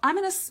 so I'm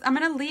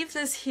gonna leave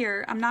this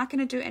here. I'm not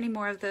gonna do any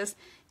more of this.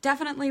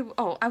 Definitely.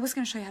 Oh, I was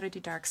gonna show you how to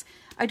do darks.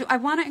 I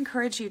want to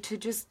encourage you to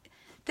just.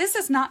 This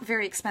is not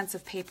very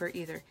expensive paper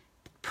either.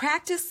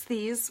 Practice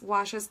these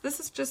washes. This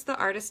is just the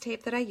artist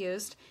tape that I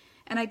used,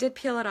 and I did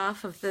peel it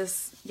off of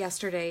this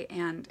yesterday,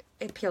 and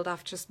it peeled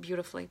off just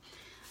beautifully.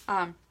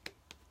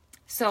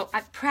 So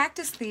I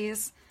practice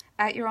these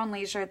at your own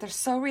leisure. They're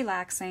so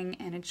relaxing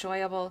and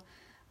enjoyable.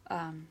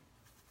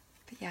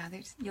 Yeah,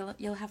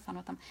 you'll have fun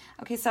with them.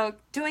 Okay, so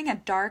doing a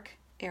dark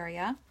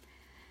area,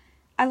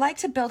 I like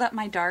to build up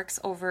my darks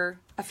over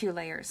a few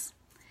layers.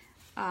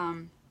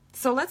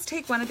 So let's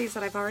take one of these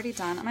that I've already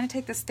done. I'm going to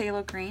take this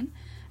phthalo green,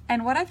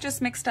 and what I've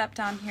just mixed up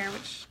down here,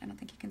 which I don't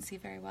think you can see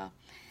very well,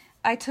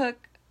 I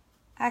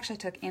actually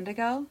took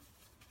indigo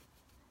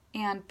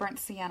and burnt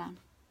sienna.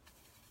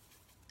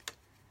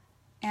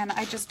 And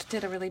I just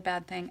did a really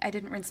bad thing. I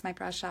didn't rinse my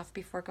brush off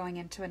before going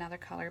into another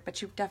color,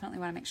 but you definitely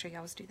want to make sure you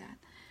always do that.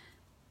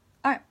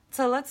 All right,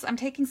 so I'm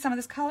taking some of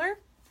this color.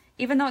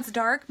 Even though it's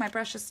dark, my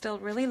brush is still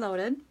really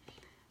loaded.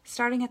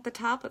 Starting at the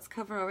top, let's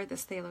cover over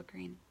this phthalo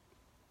green.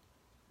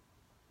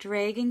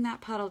 Dragging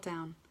that puddle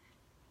down.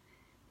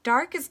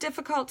 Dark is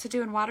difficult to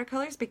do in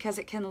watercolors because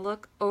it can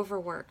look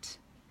overworked.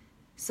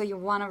 So you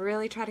want to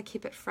really try to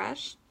keep it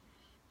fresh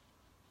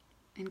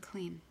and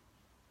clean.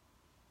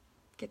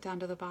 Get down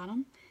to the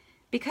bottom.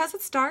 Because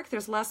it's dark,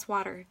 there's less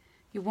water.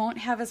 You won't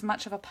have as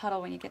much of a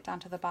puddle when you get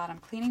down to the bottom.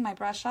 Cleaning my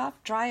brush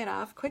off, dry it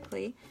off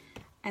quickly,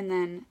 and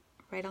then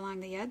right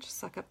along the edge,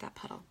 suck up that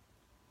puddle.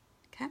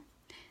 Okay?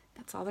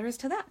 That's all there is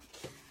to that.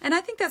 And I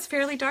think that's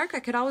fairly dark.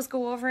 I could always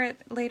go over it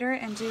later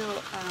and do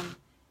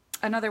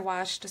another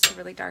wash just to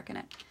really darken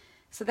it.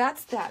 So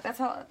that's that.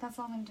 That's all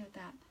I'm going to do with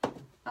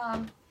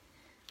that.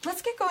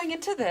 Let's get going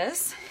into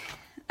this.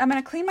 I'm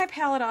going to clean my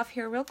palette off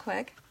here real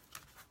quick.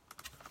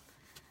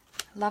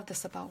 I love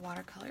this about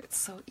watercolor. It's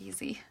so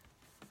easy.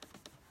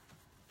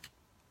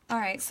 All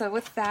right, so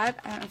with that,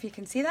 I don't know if you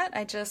can see that,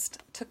 I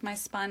just took my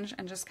sponge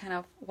and just kind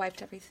of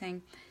wiped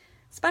everything.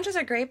 Sponges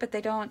are great, but they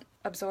don't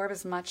absorb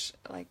as much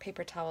like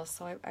paper towels,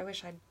 so I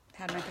wish I'd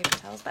had my paper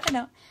towels, but I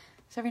don't.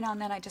 So every now and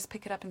then I just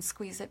pick it up and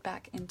squeeze it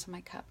back into my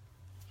cup.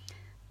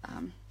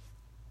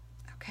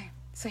 Okay,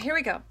 so here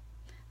we go.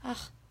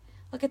 Oh,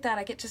 look at that,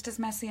 I get just as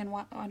messy on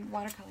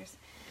watercolors.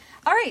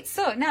 All right,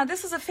 so now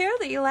this is a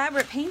fairly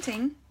elaborate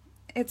painting.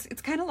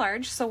 It's kind of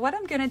large, so what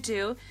I'm going to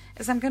do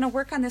is I'm going to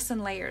work on this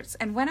in layers.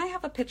 And when I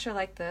have a picture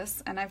like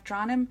this, and I've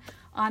drawn him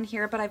on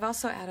here, but I've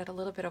also added a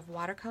little bit of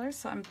watercolor,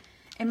 so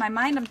in my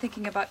mind I'm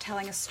thinking about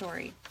telling a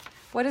story.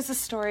 What is the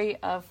story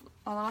of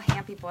a little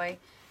Hampy Boy?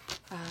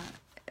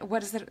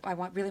 What is it I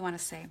really want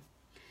to say?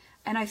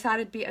 And I thought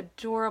it'd be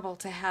adorable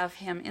to have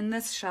him in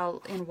this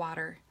shell in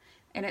water.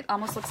 And it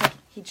almost looks like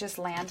he just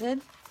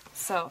landed.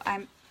 So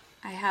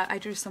I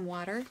drew some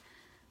water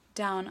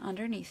down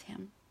underneath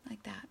him,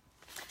 like that.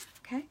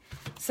 Okay,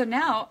 so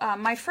now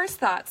my first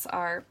thoughts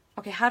are,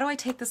 okay, how do I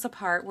take this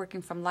apart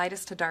working from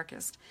lightest to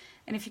darkest?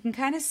 And if you can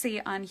kind of see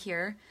on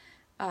here,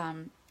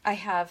 I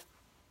have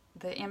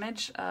the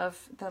image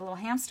of the little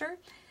hamster,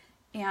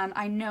 and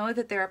I know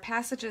that there are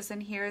passages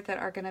in here that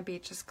are going to be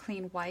just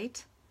clean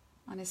white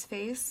on his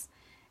face,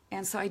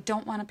 and so I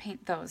don't want to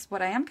paint those.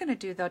 What I am going to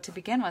do, though, to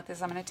begin with,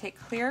 is I'm going to take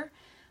clear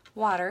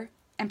water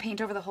and paint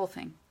over the whole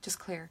thing, just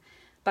clear.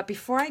 But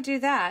before I do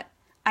that,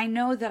 I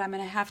know that I'm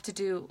going to have to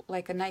do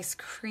like a nice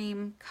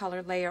cream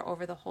color layer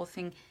over the whole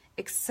thing,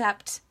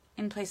 except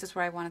in places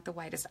where I want it the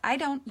whitest. I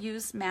don't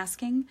use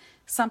masking.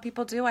 Some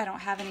people do. I don't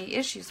have any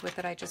issues with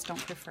it. I just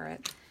don't prefer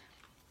it.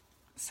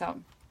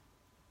 So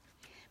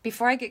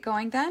before I get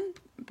going then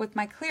with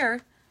my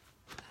clear,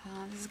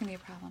 this is going to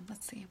be a problem.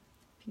 Let's see if you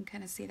can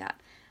kind of see that.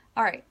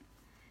 All right.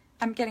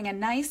 I'm getting a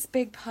nice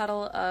big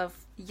puddle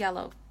of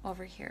yellow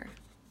over here.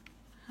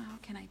 How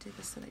can I do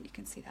this so that you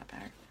can see that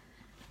better?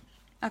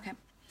 Okay.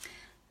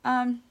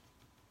 All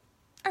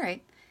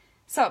right.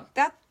 So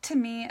that to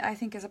me, I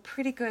think is a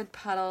pretty good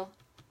puddle.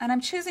 And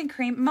I'm choosing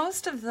cream.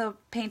 Most of the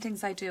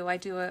paintings I do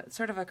a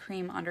sort of a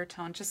cream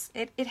undertone. Just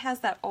it has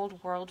that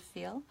old world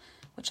feel,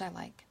 which I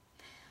like.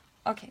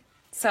 Okay,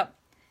 so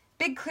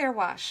big clear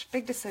wash,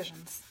 big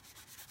decisions.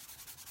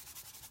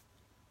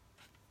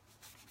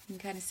 You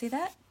can kind of see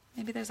that?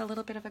 Maybe there's a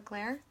little bit of a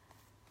glare.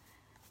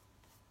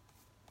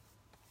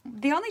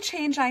 The only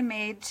change I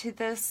made to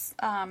this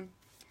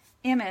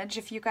image,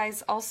 if you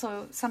guys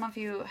also, some of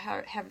you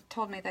have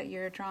told me that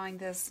you're drawing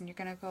this and you're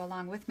going to go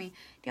along with me,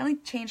 the only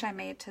change I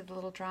made to the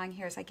little drawing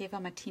here is I gave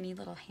him a teeny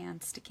little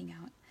hand sticking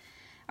out.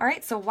 All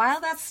right, so while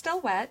that's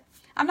still wet,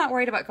 I'm not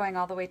worried about going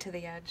all the way to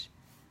the edge.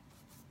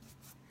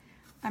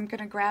 I'm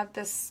going to grab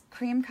this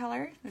cream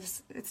color.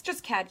 It's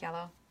just cad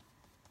yellow.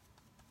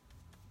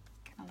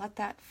 Gonna let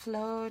that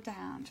flow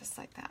down just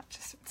like that.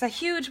 It's a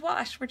huge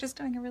wash. We're just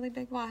doing a really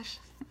big wash.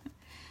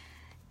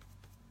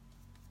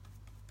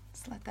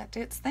 Just let that do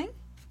its thing.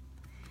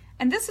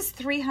 And this is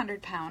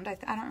 300 pound. I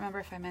don't remember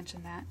if I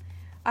mentioned that.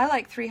 I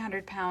like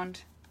 300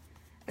 pound,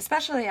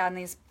 especially on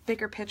these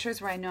bigger pictures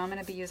where I know I'm going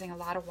to be using a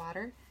lot of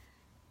water.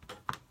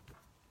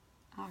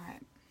 All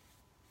right.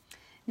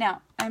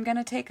 Now, I'm going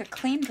to take a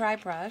clean dry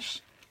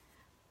brush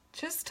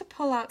just to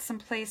pull out some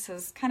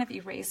places, kind of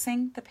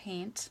erasing the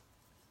paint.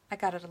 I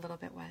got it a little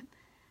bit wet.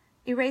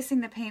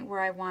 Erasing the paint where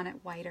I want it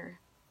whiter.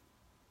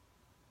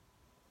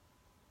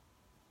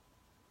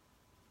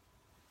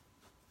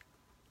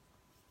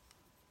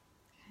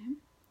 Okay.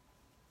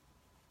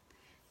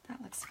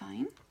 That looks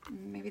fine.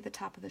 Maybe the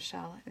top of the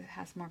shell, it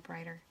has more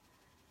brighter.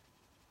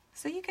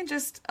 So you can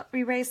just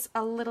erase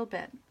a little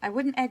bit. I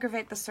wouldn't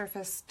aggravate the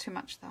surface too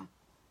much though.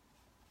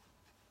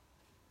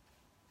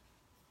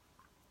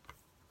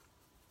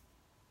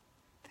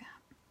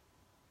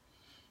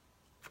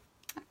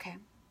 Okay,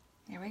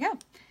 there we go.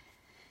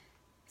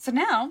 So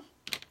now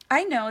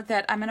I know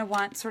that I'm going to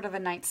want sort of a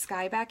night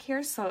sky back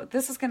here. So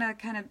this is going to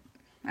kind of,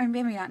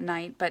 maybe not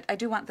night, but I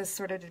do want this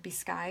sort of to be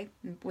sky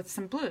with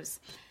some blues.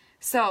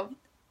 So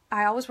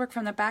I always work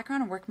from the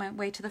background and work my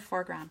way to the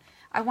foreground.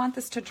 I want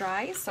this to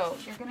dry, so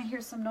you're going to hear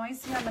some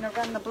noise here. I'm going to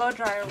run the blow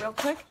dryer real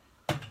quick.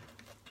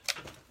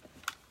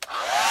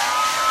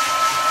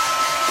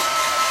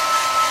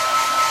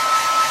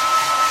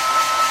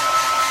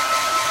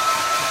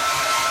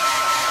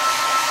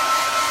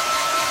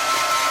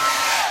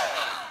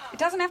 It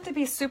doesn't have to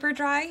be super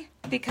dry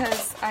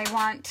because I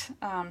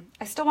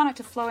still want it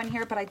to flow in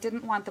here, but I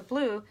didn't want the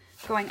blue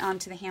going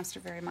onto the hamster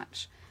very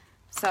much.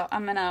 So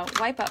I'm going to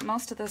wipe up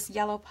most of this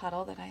yellow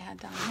puddle that I had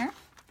down here.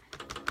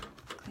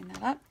 Clean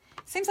that up.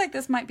 Seems like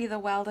this might be the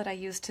well that I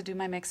used to do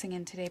my mixing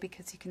in today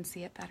because you can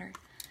see it better.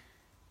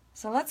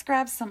 So let's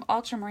grab some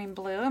ultramarine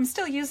blue. I'm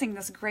still using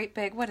this great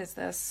big, what is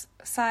this?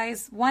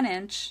 Size 1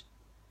 inch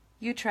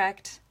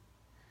Utrecht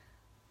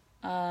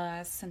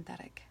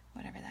synthetic,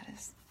 whatever that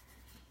is.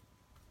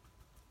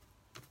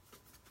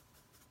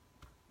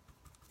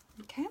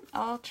 Okay,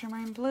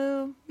 ultramarine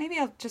blue. Maybe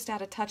I'll just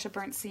add a touch of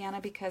burnt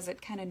sienna because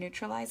it kind of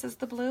neutralizes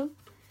the blue.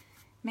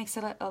 Makes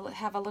it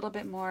have a little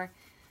bit more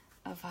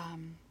of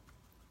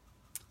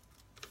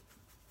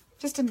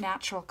just a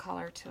natural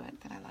color to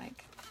it that I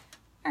like.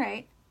 All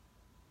right,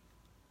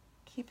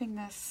 keeping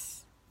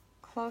this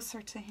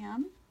closer to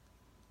him.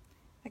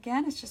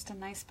 Again, it's just a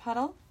nice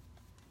puddle,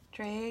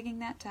 dragging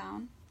that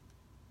down.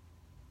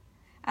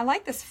 I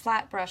like this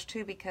flat brush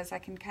too because I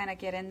can kind of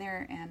get in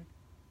there and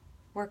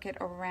work it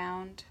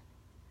around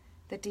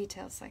the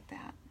details like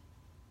that.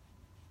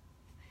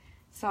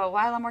 So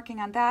while I'm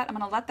working on that, I'm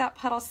going to let that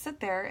puddle sit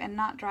there and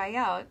not dry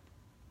out.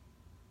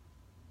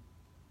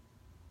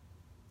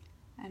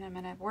 And I'm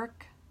going to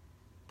work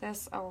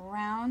this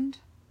around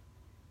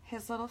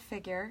his little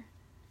figure,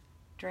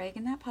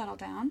 dragging that puddle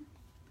down.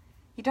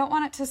 You don't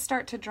want it to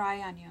start to dry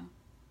on you.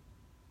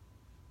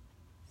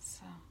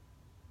 So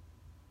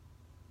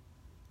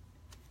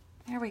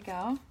there we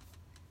go.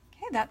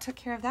 Okay, that took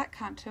care of that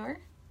contour.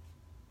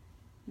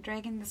 I'm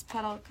dragging this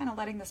puddle, kind of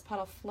letting this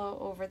puddle flow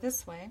over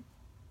this way.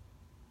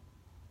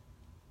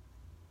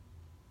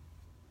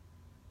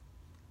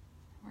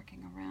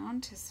 Working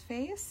around his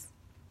face.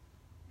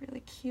 Really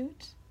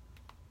cute.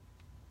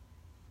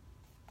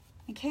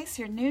 in case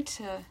you're new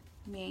to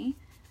me,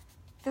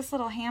 this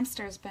little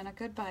hamster has been a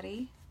good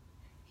buddy.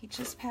 He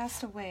just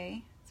passed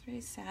away. It's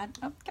very sad.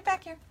 Oh, get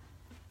back here.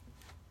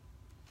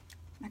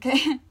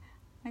 Okay,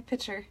 my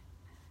picture.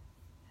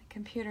 The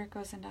computer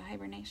goes into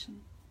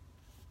hibernation.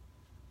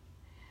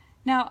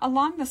 Now,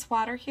 along this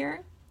water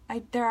here,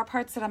 there are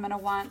parts that I'm going to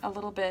want a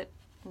little bit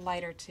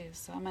lighter too,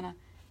 so I'm going to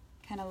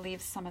kind of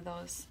leave some of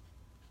those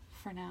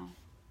for now.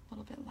 A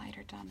little bit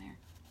lighter down there.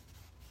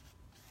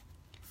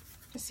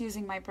 Just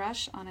using my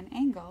brush on an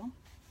angle.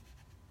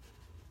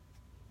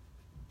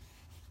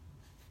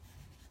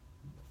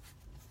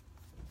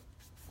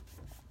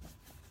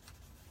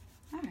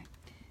 All right.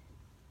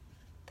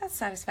 That's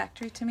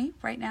satisfactory to me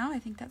right now. I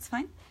think that's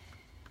fine.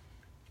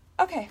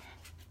 Okay.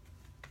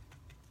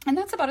 And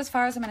that's about as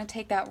far as I'm going to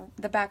take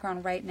the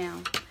background right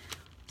now.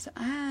 So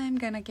I'm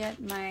going to get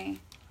my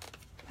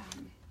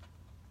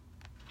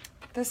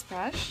this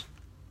brush.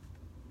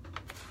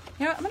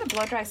 You know what, I'm going to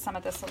blow dry some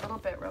of this a little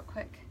bit real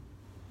quick.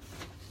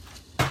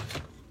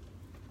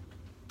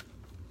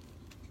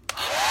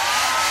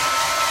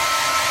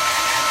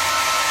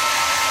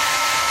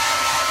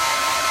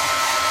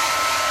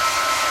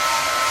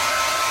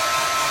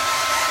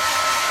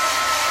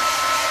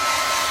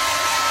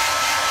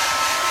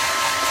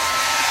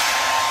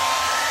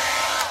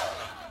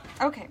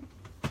 Okay,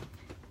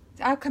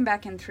 I'll come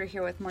back in through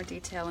here with more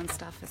detail and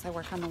stuff as I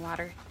work on the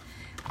water.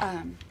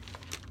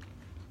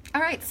 All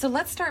right, so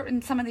let's start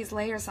in some of these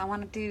layers. I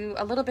want to do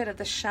a little bit of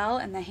the shell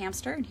and the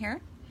hamster in here.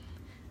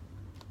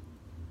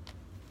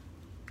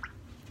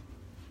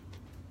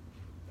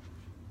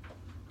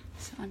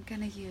 So I'm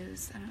going to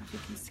use, I don't know if you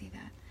can see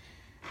that,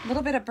 a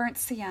little bit of burnt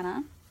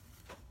sienna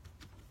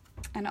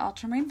and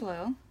ultramarine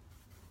blue,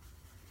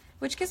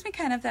 which gives me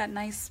kind of that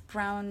nice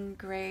brown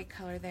gray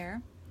color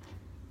there.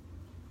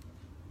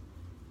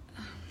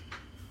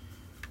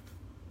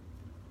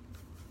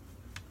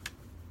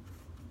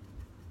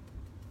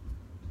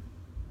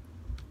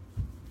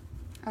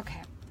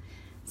 Okay,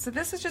 so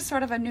this is just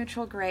sort of a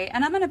neutral gray,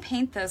 and I'm going to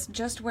paint this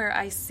just where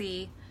I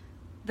see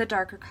the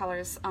darker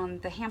colors on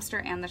the hamster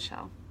and the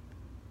shell.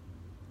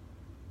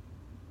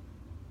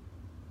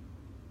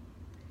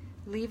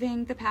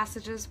 Leaving the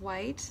passages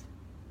white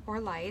or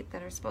light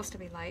that are supposed to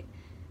be light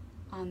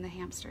on the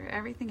hamster.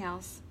 Everything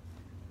else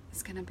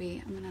is going to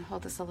be, I'm going to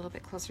hold this a little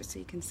bit closer so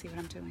you can see what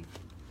I'm doing.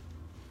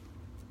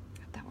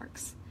 If that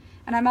works.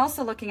 And I'm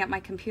also looking at my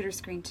computer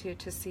screen too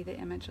to see the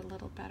image a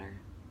little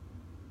better.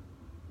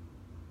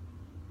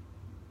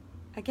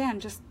 Again,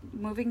 just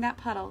moving that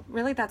puddle.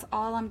 Really, that's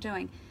all I'm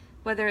doing.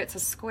 Whether it's a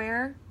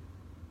square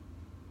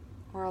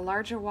or a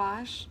larger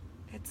wash,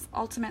 it's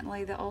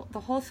ultimately the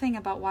whole thing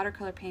about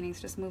watercolor painting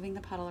is just moving the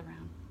puddle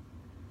around.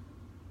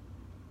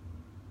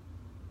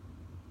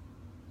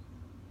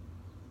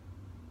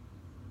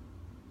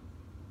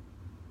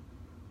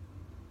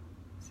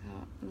 So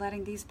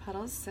letting these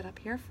puddles sit up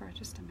here for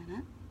just a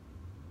minute.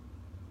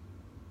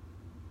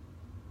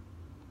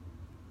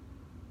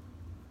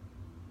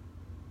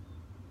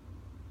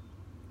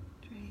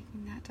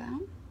 That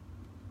down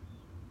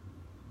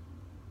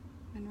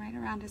and right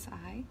around his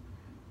eye.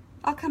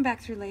 I'll come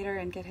back through later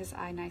and get his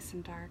eye nice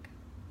and dark.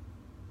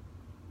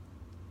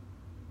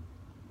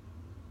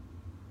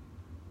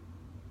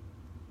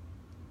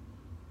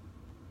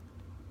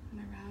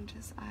 And around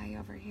his eye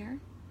over here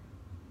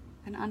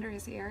and under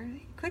his ear.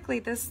 Quickly,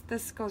 this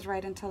goes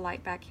right into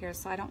light back here,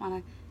 so I don't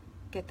want to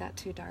get that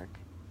too dark.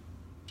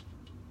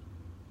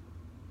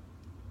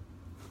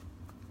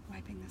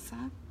 Wiping this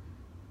off.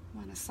 I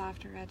want a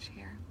softer edge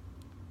here.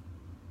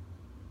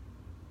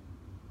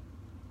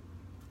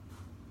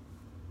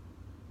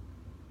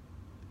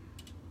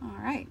 All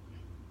right,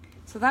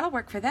 so that'll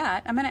work for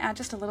that. I'm going to add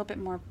just a little bit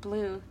more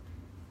blue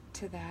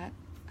to that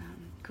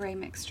gray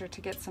mixture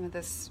to get some of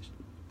this.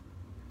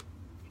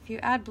 If you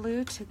add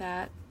blue to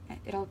that,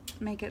 it'll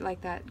make it like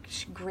that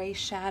gray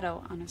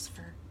shadow on his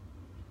fur.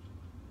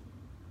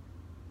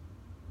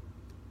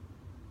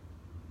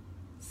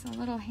 So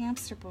little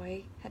hamster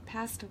boy had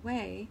passed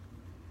away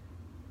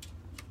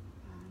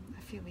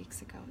a few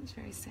weeks ago. It was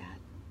very sad.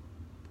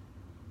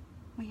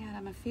 We had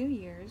him a few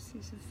years. He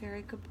was a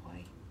very good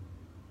boy.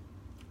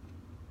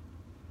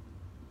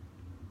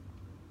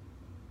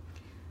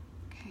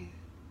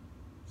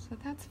 So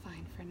that's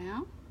fine for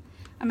now.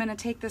 I'm going to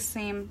take the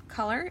same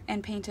color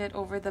and paint it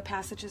over the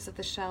passages of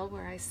the shell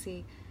where I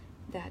see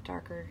that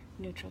darker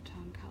neutral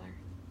tone color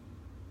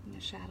in the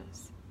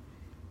shadows.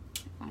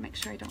 I want to make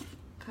sure I don't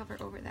cover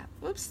over that,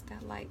 whoops,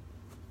 that light.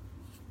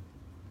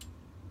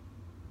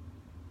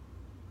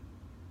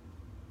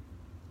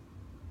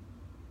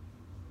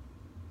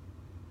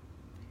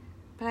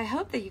 But I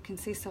hope that you can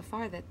see so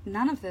far that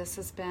none of this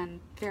has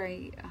been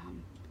very,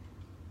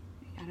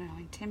 I don't know,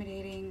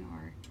 intimidating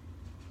or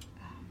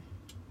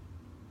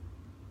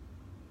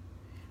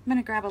I'm going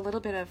to grab a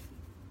little bit of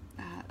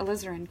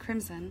alizarin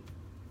crimson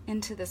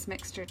into this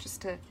mixture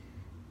just to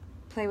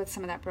play with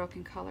some of that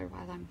broken color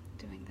while I'm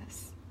doing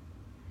this.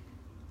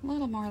 A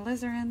little more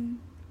alizarin,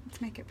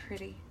 let's make it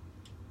pretty.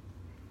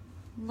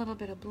 A little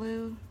bit of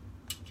blue.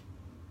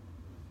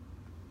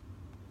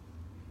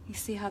 You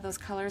see how those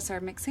colors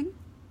are mixing?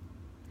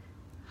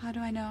 How do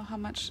I know how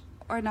much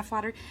or enough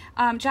water?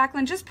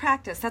 Jacqueline, just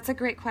practice. That's a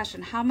great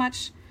question. How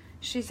much,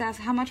 she's asked,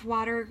 how much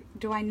water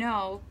do I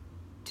know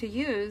to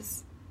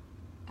use?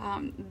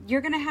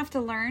 You're going to have to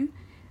learn,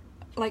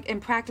 like,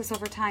 and practice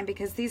over time,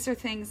 because these are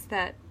things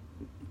that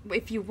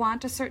if you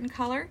want a certain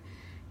color,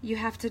 you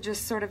have to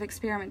just sort of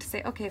experiment to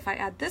say, okay, if I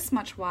add this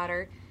much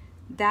water,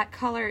 that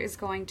color is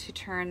going to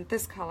turn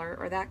this color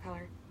or that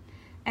color.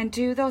 And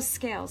do those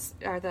scales,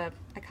 or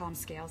I call them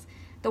scales,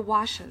 the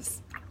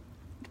washes.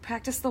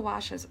 Practice the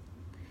washes.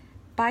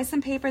 Buy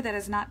some paper that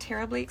is not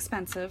terribly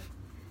expensive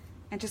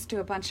and just do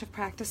a bunch of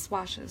practice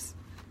washes.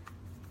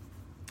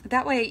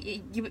 That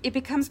way it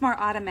becomes more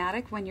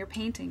automatic when you're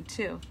painting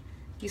too.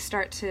 You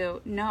start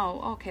to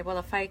know, okay, well,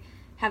 if I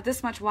have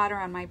this much water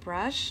on my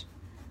brush,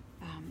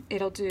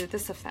 it'll do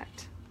this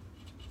effect.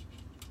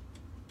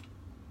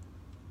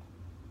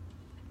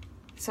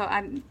 So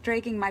I'm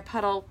dragging my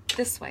puddle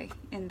this way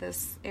in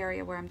this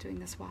area where I'm doing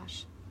this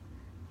wash.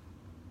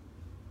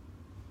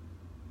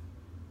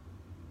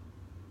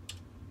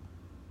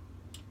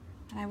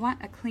 And I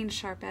want a clean,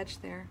 sharp edge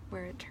there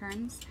where it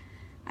turns.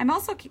 I'm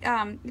also,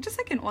 just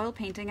like in oil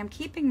painting, I'm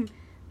keeping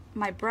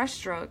my brush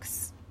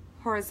strokes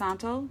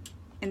horizontal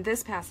in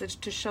this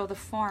passage to show the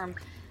form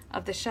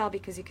of the shell,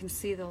 because you can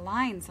see the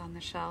lines on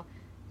the shell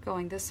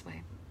going this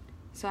way.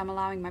 So I'm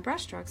allowing my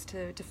brush strokes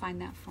to define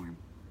that form.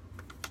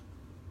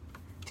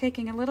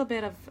 Taking a little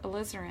bit of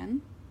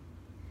alizarin.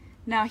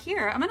 Now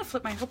here, I'm going to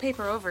flip my whole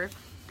paper over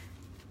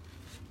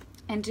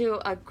and do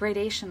a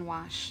gradation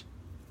wash.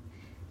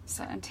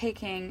 So I'm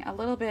taking a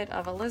little bit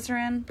of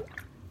alizarin,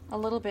 a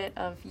little bit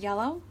of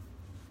yellow,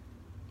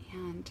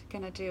 and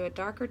going to do a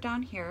darker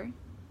down here,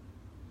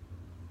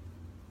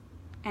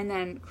 and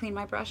then clean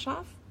my brush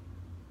off,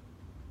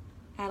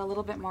 add a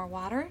little bit more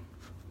water,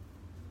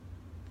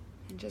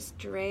 and just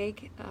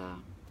drag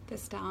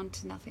this down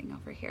to nothing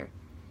over here,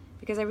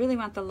 because I really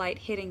want the light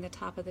hitting the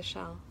top of the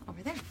shell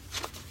over there.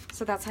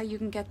 So that's how you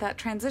can get that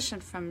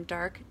transition from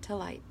dark to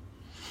light.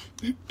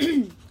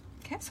 Okay,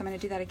 so I'm going to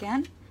do that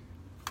again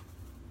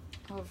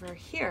over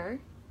here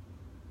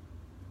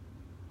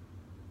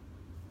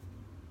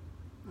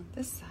on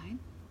this side,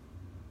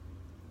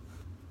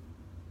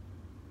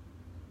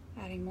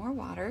 adding more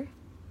water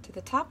to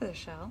the top of the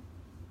shell,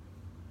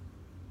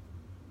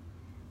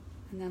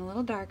 and then a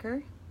little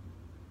darker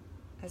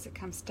as it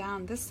comes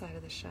down this side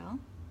of the shell,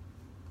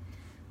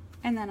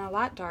 and then a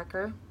lot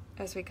darker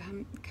as we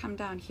come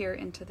down here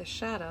into the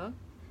shadow.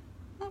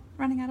 Oh,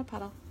 running out of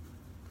puddle.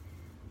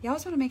 You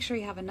always want to make sure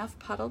you have enough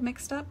puddle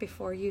mixed up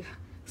before you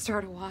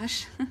start a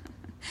wash.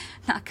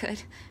 Not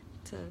good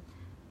to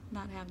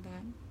not have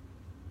that.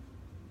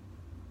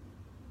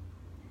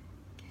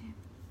 Okay,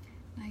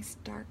 nice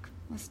dark.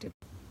 Let's do.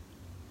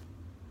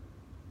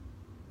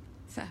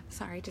 So,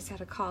 sorry, just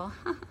had a call.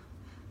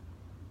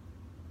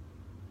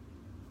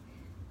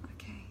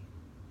 Okay,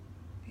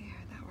 there,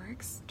 that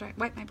works.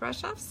 Wipe my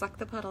brush off, suck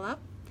the puddle up,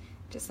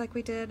 just like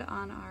we did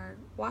on our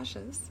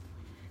washes.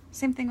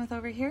 Same thing with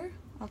over here.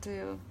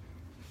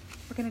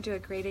 We're going to do a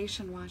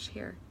gradation wash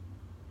here.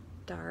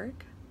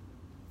 Dark,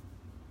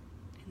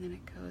 and then it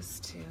goes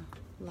to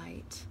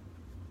light.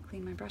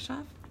 Clean my brush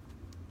off.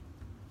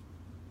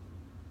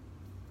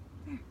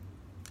 There.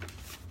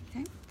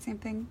 Okay, same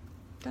thing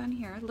down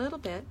here, a little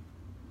bit.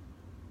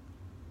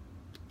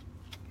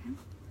 Okay.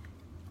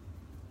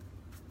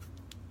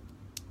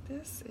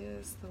 This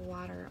is the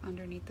water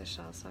underneath the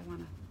shell, so I want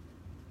to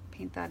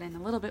paint that in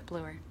a little bit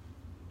bluer.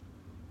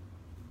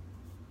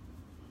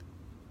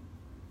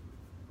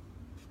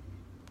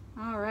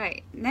 All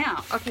right,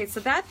 now, okay,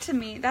 so that to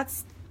me,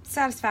 that's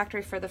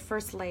satisfactory for the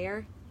first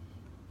layer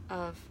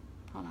of,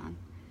 hold on,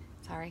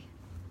 sorry,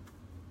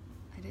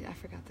 I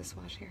forgot this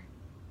wash here.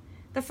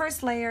 The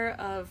first layer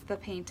of the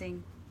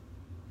painting.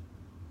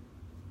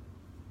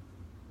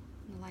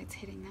 The light's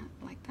hitting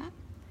that like that.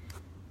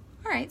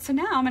 All right, so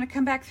now I'm going to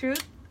come back through.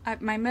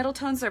 My middle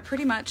tones are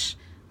pretty much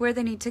where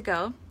they need to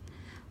go.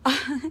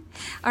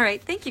 All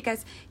right, thank you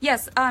guys.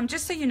 Yes,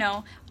 just so you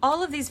know,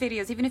 all of these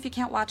videos, even if you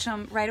can't watch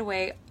them right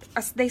away,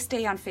 they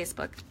stay on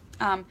Facebook.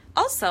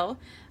 Also,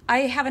 I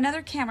have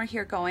another camera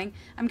here going.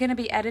 I'm going to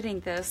be editing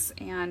this,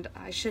 and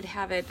I should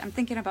have it. I'm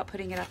thinking about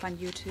putting it up on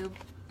YouTube.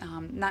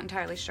 Not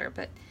entirely sure,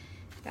 but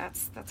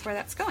that's where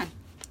that's going.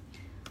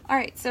 All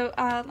right, so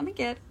let me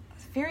get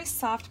a very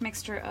soft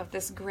mixture of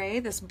this gray,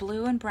 this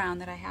blue and brown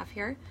that I have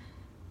here,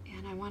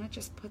 and I want to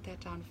just put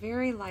that down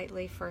very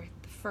lightly for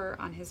the fur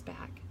on his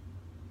back.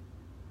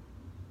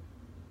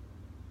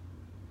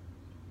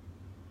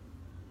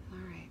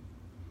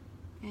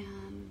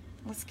 And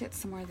let's get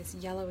some more of this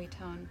yellowy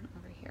tone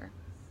over here.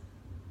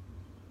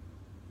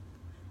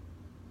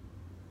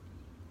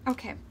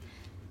 Okay,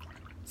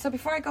 so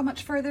before I go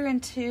much further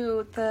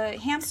into the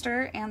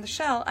hamster and the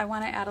shell, I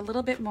want to add a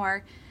little bit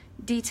more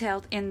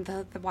detailed in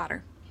the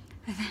water.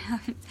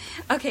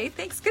 Okay,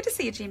 thanks. Good to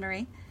see you, Jean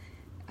Marie.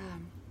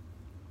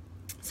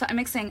 So I'm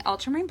mixing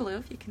ultramarine blue,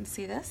 if you can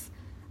see this.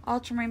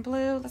 Ultramarine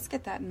blue, let's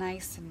get that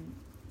nice and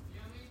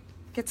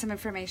get some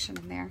information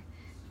in there.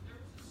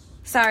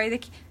 Sorry,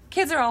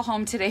 Kids are all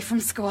home today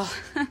from school.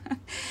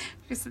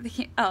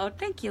 Oh,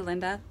 thank you,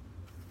 Linda.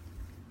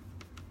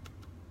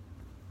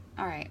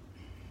 All right.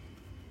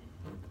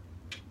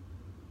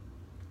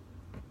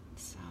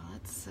 So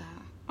let's,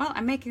 well,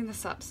 I'm making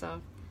this up, so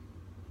I'm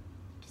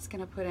just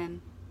going to put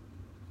in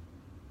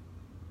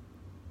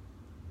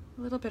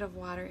a little bit of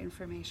water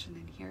information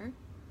in here.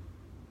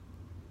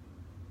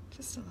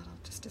 Just a little,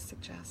 just to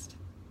suggest.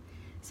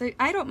 So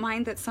I don't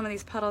mind that some of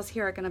these puddles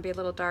here are going to be a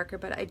little darker,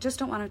 but I just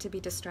don't want them to be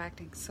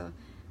distracting. So I'm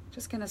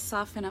just going to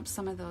soften up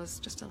some of those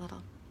just a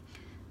little.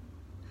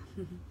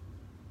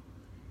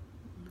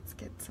 Let's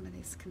get some of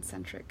these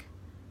concentric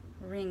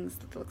rings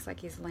that looks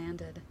like he's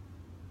landed.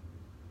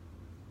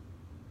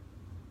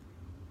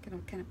 Going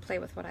to kind of play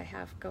with what I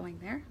have going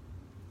there.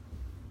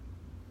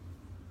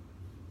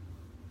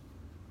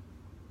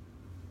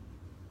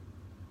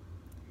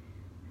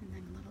 And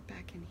then a little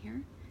back in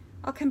here.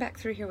 I'll come back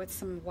through here with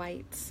some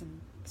whites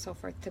and so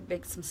forth to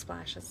make some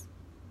splashes.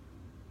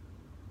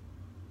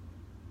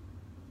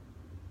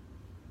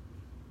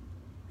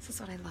 This is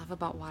what I love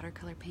about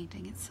watercolor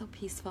painting. It's so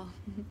peaceful.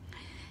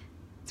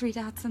 3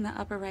 dots in the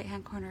upper right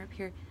hand corner up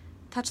here.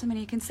 Touch them and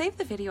you can save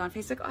the video on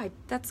Facebook. Oh,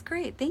 that's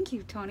great. Thank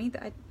you, Tony.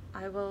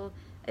 I will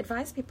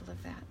advise people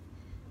of that.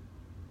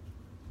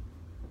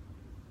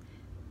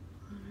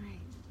 All right.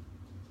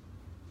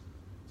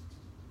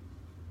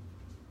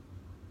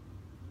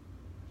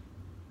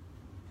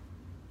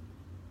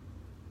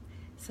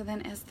 So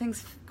then as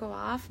things go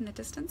off in the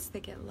distance, they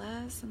get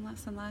less and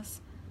less and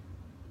less.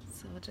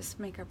 So we'll just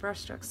make our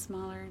brush strokes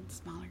smaller and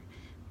smaller.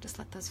 Just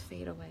let those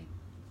fade away.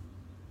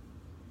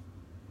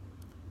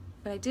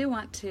 But I do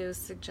want to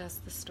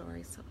suggest the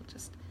story, so we'll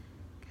just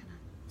kind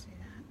of do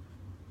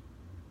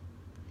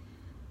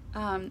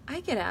that.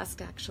 I get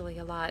asked actually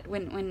a lot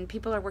when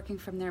people are working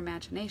from their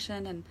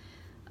imagination and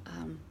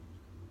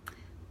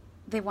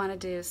they want to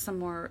do some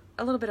more,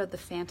 a little bit of the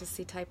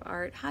fantasy type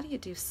art. How do you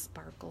do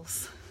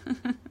sparkles?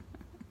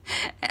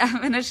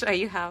 I'm going to show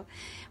you how.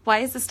 Why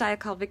is the style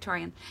called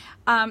Victorian?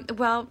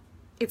 Well,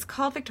 it's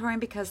called Victorian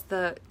because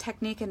the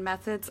technique and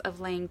methods of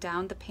laying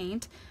down the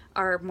paint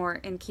are more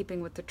in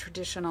keeping with the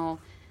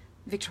traditional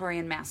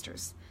Victorian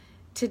masters.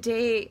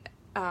 Today,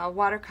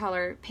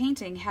 watercolor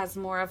painting has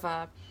more of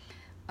a,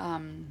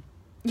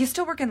 you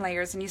still work in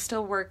layers and you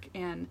still work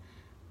in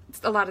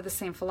a lot of the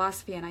same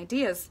philosophy and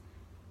ideas,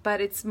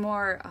 but it's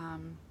more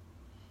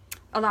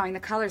allowing the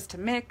colors to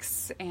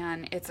mix,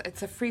 and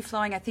it's a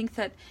free-flowing. I think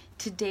that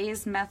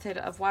today's method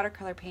of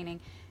watercolor painting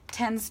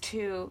tends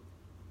to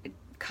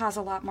cause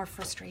a lot more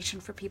frustration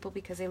for people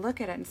because they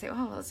look at it and say,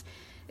 oh,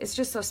 it's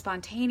just so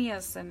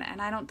spontaneous, and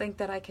I don't think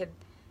that I could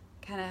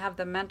kind of have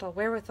the mental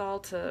wherewithal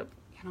to,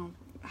 you know,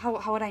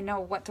 how would I know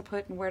what to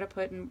put and where to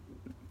put, and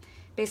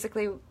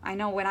basically I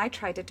know when I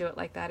tried to do it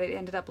like that, it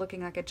ended up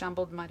looking like a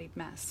jumbled, muddied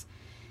mess.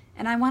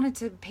 And I wanted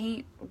to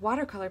paint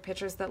watercolor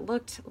pictures that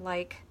looked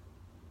like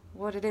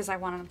what it is I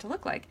wanted them to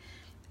look like.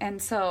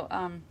 And so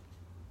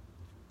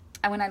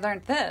and when I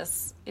learned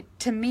this,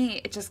 to me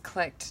it just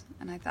clicked,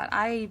 and I thought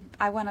I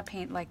want to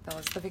paint like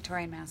those, the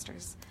Victorian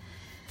masters.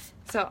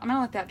 So I'm going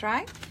to let that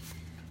dry,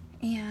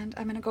 and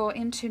I'm going to go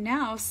into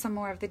now some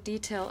more of the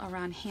detail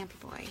around Happy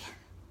Boy.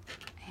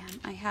 And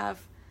I have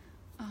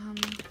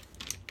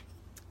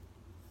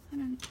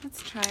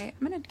let's try,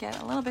 I'm going to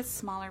get a little bit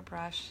smaller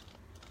brush.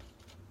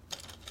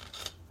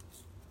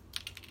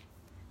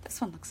 This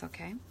one looks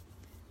okay.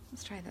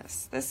 Let's try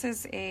this. This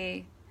is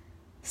a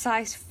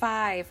size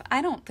 5.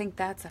 I don't think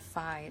that's a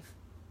 5.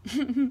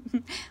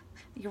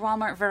 Your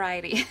Walmart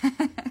variety.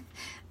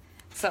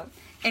 So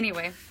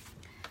anyway,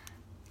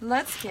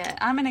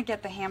 I'm going to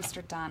get the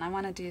hamster done. I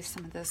want to do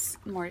some of this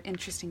more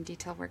interesting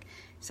detail work.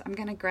 So I'm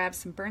going to grab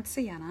some burnt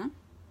sienna.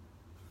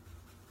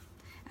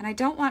 And I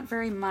don't want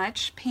very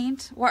much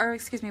paint, or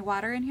excuse me,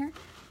 water in here.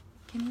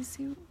 Can you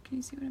see what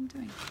I'm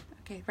doing?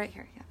 Okay, right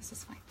here. Yeah, this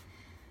is fine.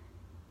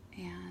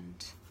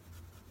 And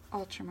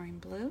ultramarine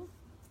blue.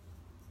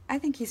 I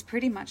think he's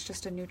pretty much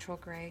just a neutral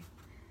gray.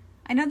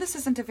 I know this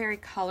isn't a very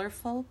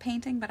colorful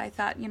painting, but I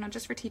thought, you know,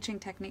 just for teaching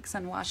techniques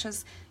on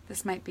washes,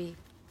 this might be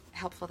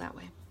helpful that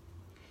way.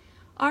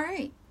 All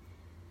right,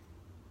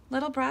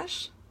 little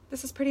brush.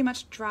 This is pretty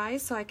much dry,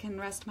 so I can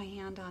rest my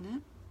hand on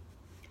it.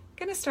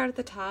 I'm gonna start at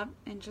the top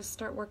and just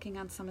start working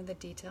on some of the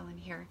detail in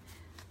here.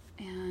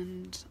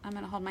 And I'm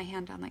gonna hold my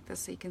hand down like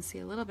this so you can see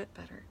a little bit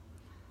better.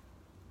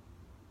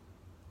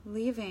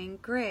 Leaving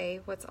gray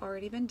what's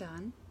already been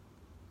done.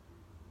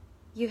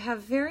 You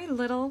have very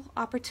little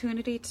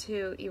opportunity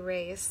to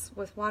erase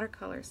with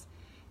watercolors.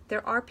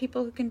 There are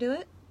people who can do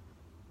it,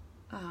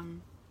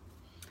 and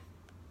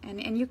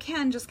you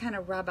can just kind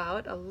of rub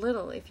out a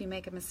little if you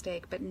make a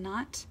mistake, but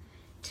not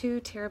too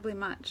terribly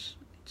much.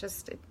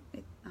 It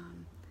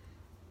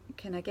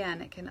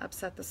can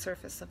upset the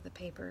surface of the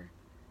paper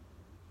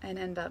and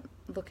end up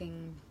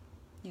looking,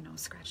 you know,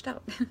 scratched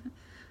out.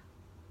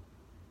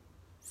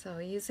 So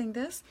using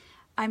this,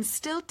 I'm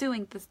still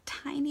doing the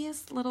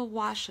tiniest little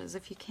washes,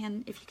 if you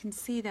can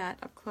see that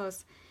up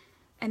close.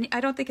 And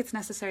I don't think it's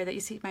necessary that you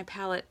see my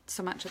palette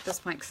so much at this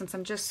point, since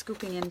I'm just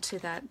scooping into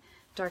that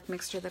dark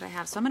mixture that I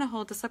have. So I'm going to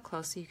hold this up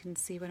close so you can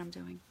see what I'm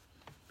doing.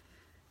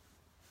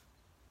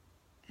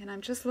 And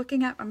I'm just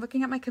looking at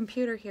my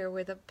computer here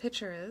where the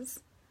picture is,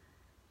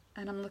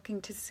 and I'm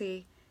looking to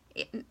see,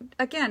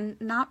 again,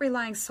 not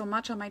relying so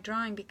much on my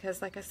drawing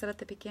because, like I said at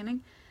the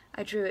beginning,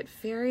 I drew it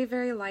very,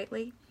 very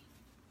lightly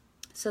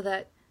so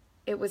that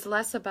it was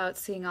less about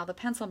seeing all the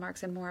pencil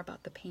marks and more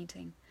about the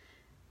painting.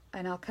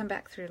 And I'll come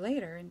back through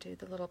later and do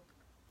the little,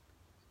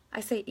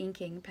 I say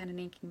inking, pen and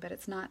inking, but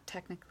it's not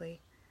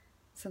technically,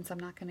 since I'm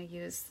not going to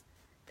use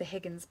the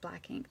Higgins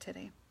black ink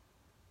today.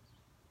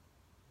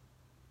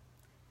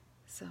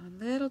 So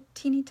little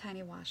teeny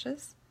tiny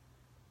washes.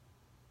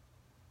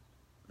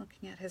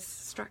 Looking at his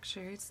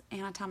structures,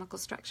 anatomical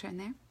structure in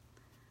there.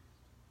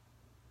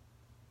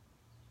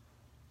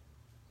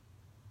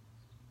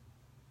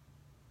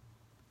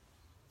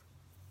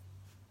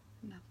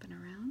 And up and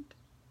around.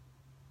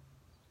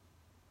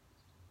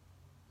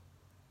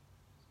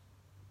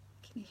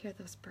 Can you hear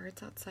those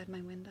birds outside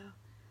my window?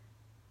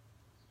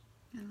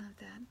 I love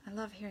that. I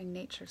love hearing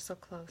nature so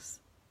close.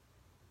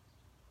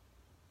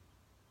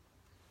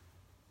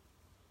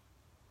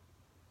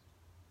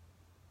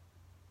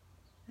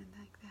 And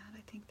like that,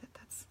 I think that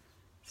that's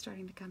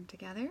starting to come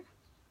together.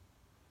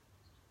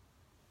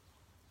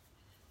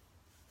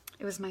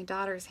 It was my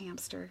daughter's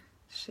hamster.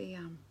 She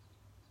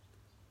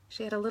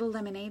had a little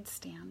lemonade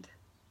stand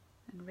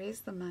and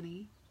raised the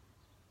money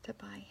to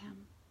buy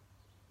him.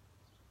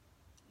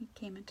 He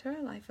came into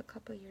our life a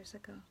couple years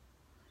ago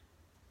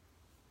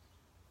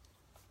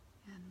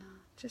and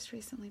just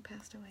recently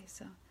passed away.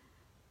 So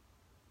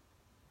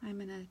I'm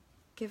going to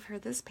give her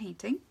this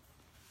painting,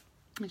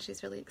 and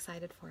she's really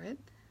excited for it.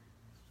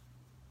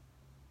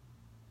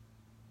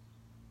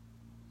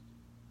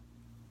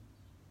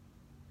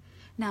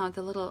 Now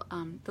the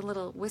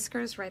little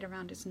whiskers right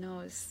around his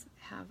nose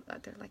have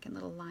they're like in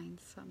little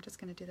lines, so I'm just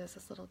going to do this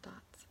as little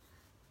dots.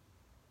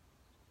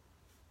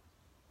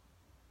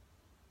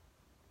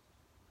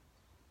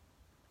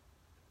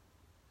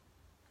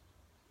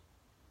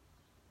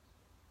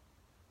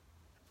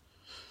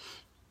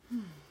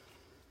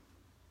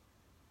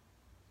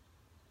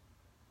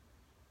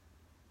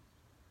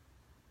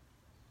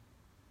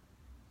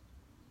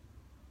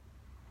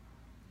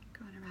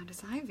 Going around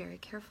his eye very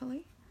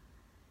carefully.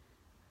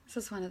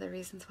 This is one of the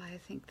reasons why I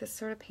think this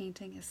sort of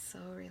painting is so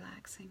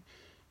relaxing.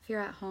 If you're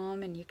at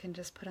home and you can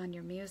just put on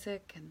your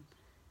music and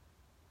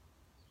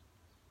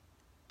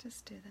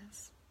just do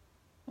this.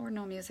 Or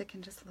no music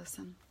and just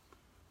listen.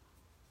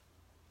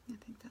 I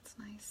think that's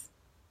nice.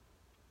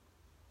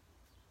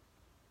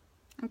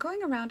 I'm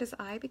going around his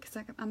eye because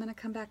I'm going to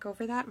come back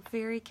over that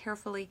very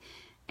carefully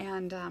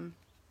and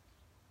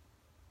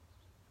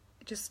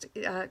just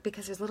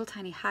because there's little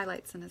tiny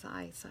highlights in his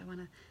eye, so I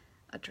want to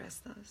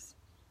address those.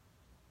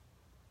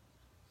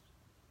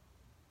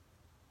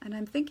 And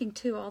I'm thinking,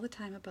 too, all the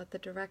time about the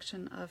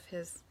direction of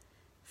his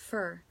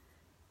fur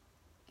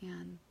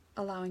and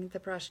allowing the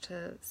brush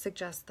to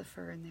suggest the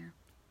fur in there.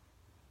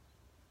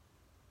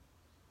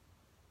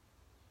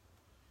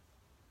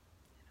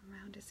 And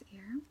around his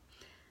ear.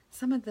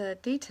 Some of the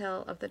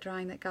detail of the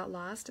drawing that got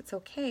lost, it's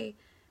okay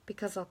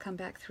because I'll come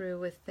back through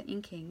with the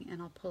inking and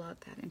I'll pull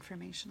out that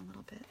information a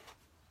little bit.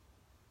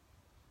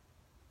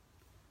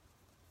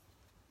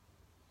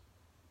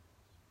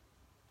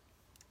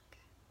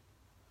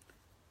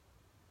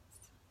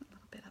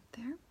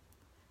 There.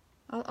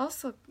 I'll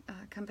also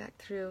come back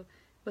through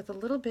with a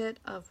little bit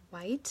of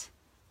white,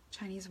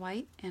 Chinese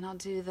white, and I'll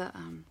do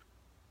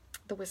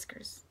the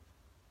whiskers.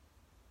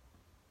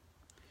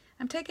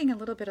 I'm taking a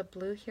little bit of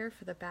blue here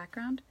for the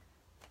background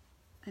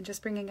and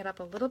just bringing it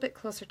up a little bit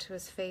closer to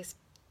his face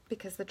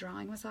because the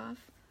drawing was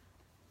off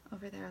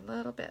over there a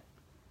little bit,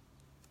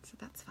 so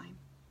that's fine.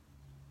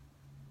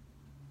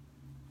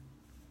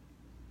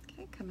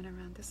 Okay, coming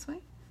around this way.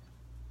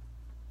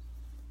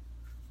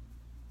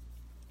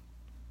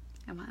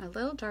 I want a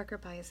little darker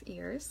by his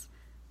ears,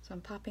 so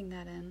I'm popping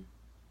that in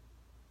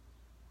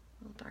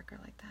a little darker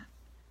like that.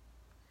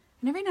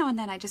 And every now and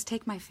then I just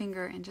take my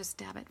finger and just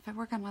dab it. If I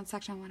work on one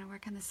section, I want to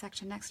work on this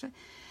section next to it.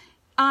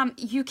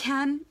 You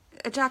can,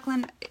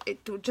 Jacqueline,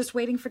 just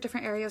waiting for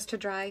different areas to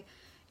dry.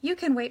 You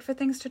can wait for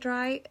things to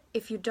dry.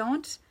 If you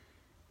don't,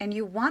 and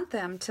you want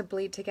them to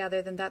bleed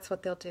together, then that's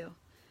what they'll do.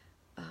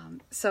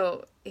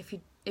 So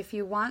if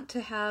you want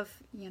to have,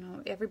 you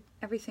know,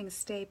 everything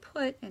stay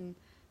put and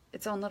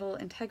its own little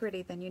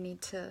integrity, then you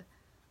need to,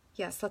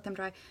 yes, let them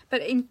dry.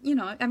 But, you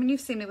know, I mean, you've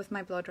seen me with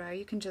my blow dryer.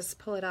 You can just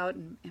pull it out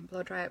and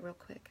blow dry it real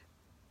quick.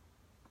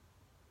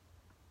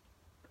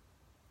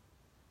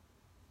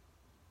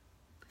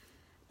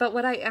 But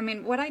what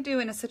I do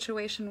in a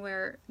situation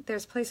where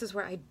there's places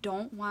where I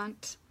don't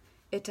want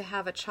it to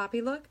have a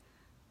choppy look,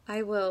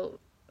 I will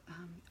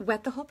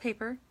wet the whole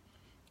paper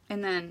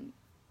and then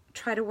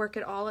try to work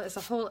it all as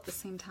a whole at the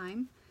same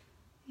time.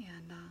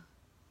 And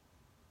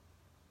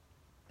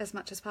as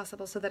much as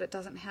possible so that it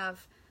doesn't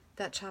have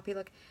that choppy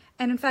look.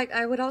 And in fact,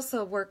 I would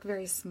also work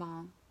very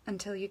small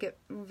until you get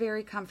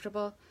very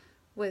comfortable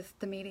with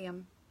the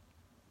medium,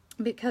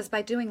 because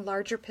by doing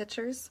larger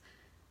pictures,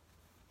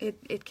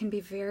 it can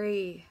be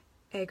very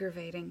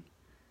aggravating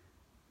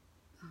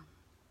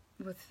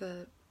with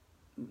the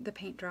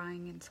paint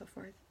drying and so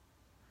forth.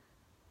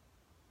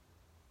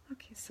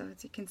 Okay, so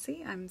as you can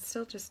see, I'm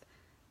still just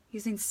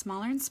using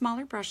smaller and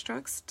smaller brush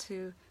strokes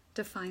to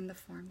define the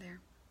form there.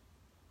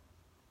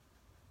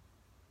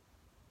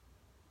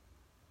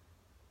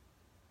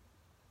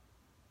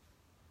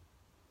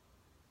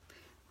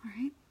 All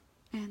right,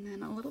 and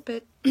then a little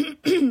bit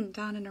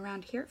down and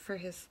around here for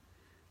his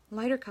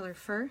lighter color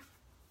fur.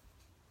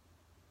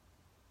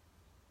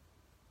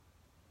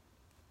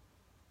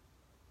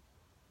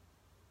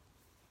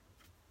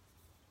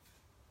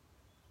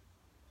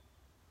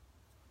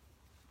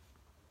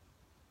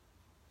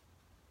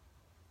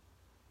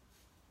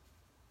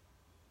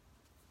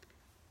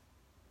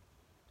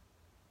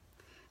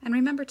 And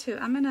remember too,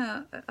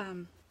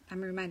 I'm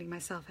reminding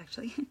myself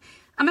actually,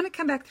 I'm gonna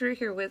come back through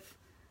here with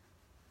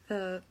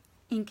the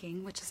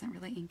inking, which isn't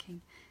really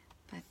inking,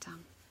 but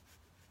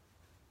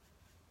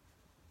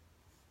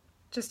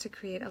just to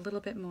create a little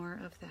bit more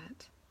of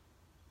that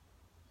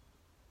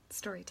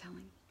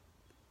storytelling.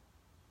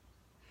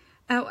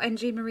 Oh, and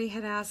Jean Marie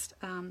had asked,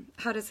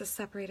 how does this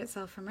separate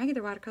itself from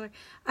regular watercolor?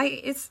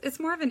 It's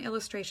more of an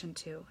illustration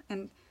too,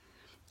 and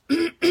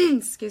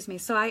excuse me,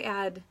 so I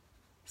add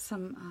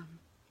some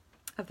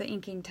of the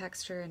inking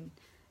texture and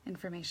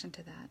information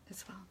to that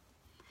as well.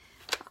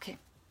 Okay,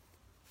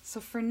 so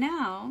for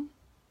now,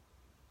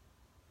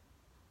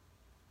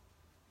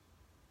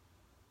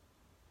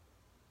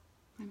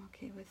 I'm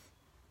okay with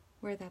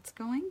where that's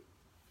going.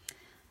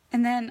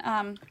 And then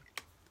I'm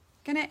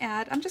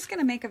just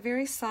gonna make a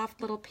very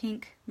soft little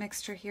pink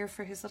mixture here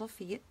for his little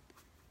feet.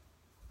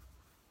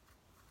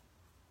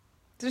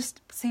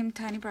 Just same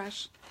tiny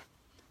brush.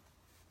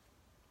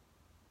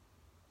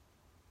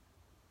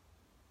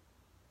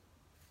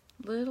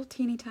 Little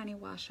teeny tiny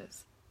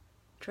washes.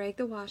 Drag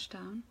the wash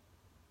down.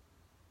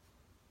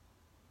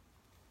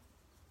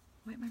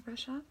 Wipe my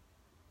brush off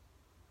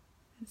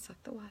and suck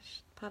the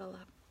wash puddle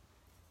up.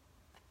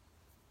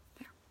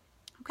 There.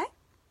 Okay,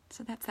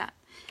 so that's that.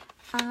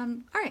 All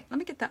right, let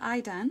me get the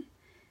eye done.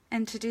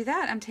 And to do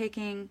that, I'm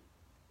taking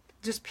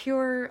just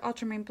pure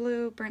ultramarine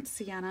blue, burnt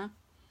sienna,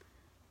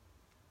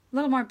 a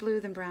little more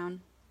blue than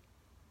brown.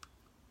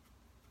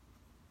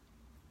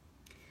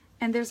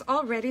 And there's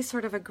already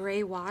sort of a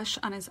gray wash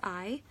on his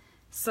eye,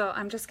 so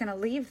I'm just gonna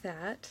leave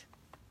that.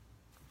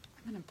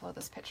 I'm gonna blow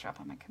this picture up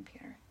on my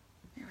computer.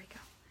 There we go.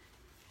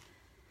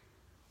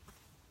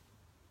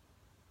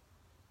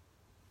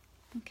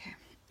 Okay.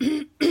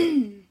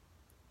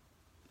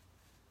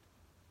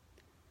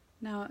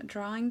 Now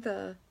drawing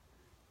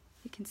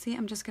you can see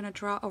I'm just gonna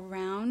draw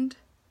around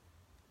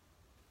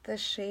the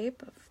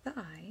shape of the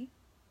eye.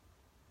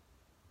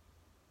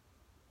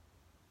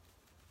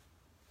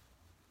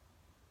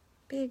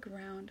 Big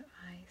round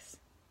eyes.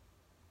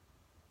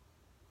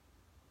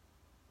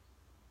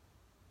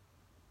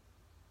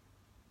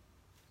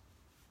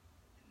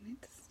 And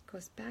it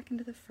goes back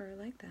into the fur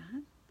like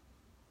that.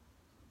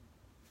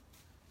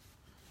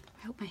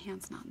 I hope my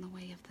hand's not in the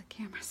way of the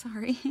camera,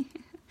 sorry.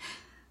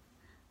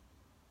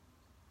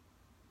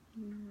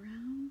 And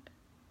around,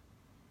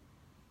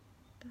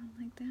 down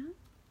like that.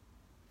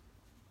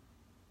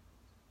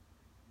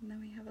 And then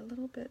we have a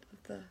little bit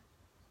of the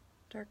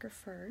darker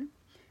fur.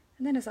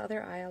 And then his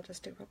other eye I'll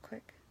just do real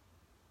quick.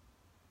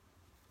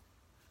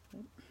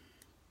 Okay,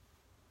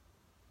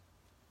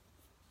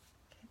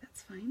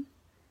 that's fine.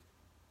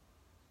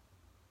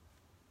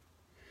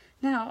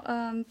 Now,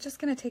 I'm just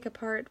going to take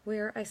apart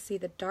where I see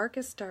the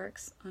darkest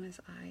darks on his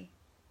eye.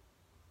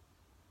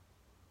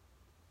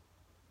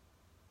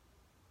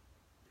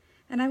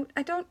 And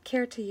I don't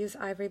care to use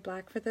ivory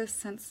black for this,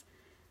 since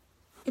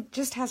it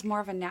just has more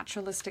of a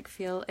naturalistic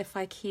feel if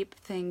I keep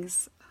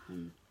things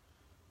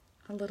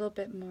a little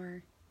bit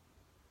more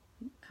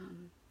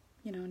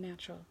you know,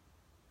 natural.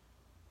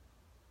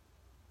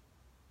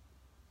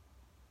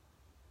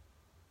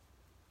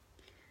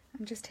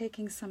 I'm just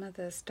taking some of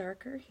this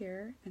darker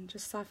here and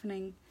just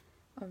softening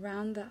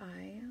around the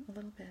eye a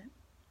little bit.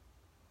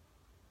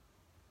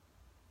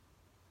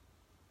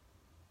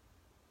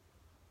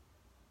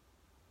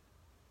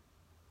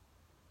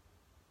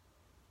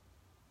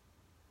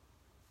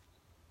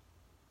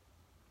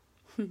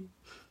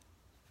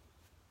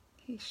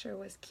 He sure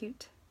was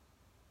cute.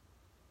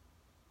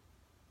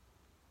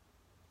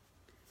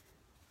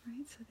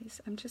 Alright, so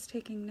these I'm just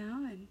taking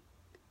now and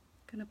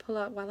going to pull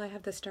out, while I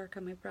have this dark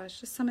on my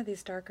brush, just some of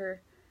these darker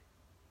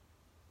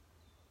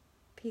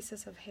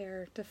pieces of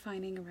hair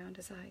defining around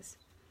his eyes.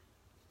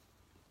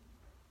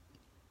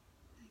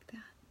 Like that.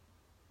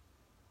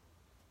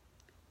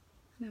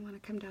 And I want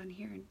to come down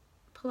here and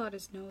pull out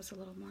his nose a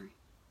little more.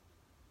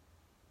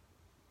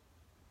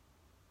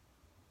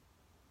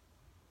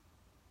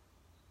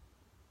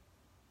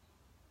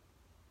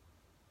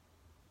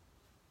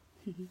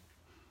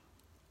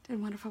 Did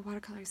wonderful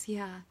watercolors,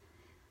 yeah.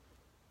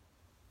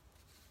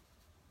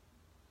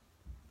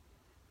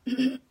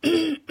 Let's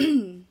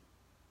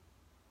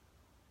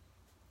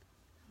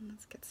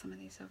get some of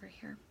these over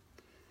here.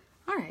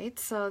 All right,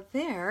 so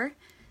there,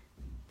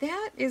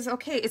 that is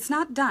okay. It's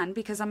not done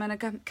because I'm going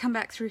to come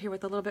back through here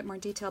with a little bit more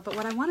detail, but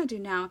what I want to do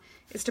now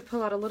is to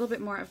pull out a little bit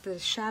more of the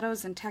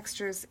shadows and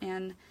textures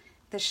in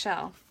the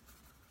shell.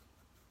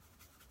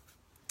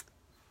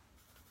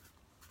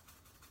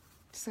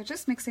 So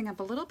just mixing up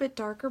a little bit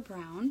darker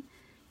brown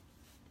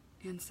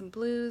and some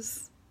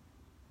blues.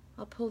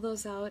 I'll pull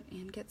those out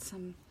and get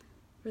some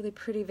really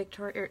pretty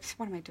Victorian,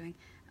 what am I doing?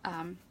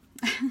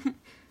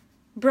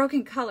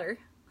 Broken color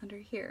under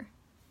here,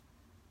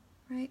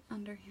 right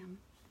under him.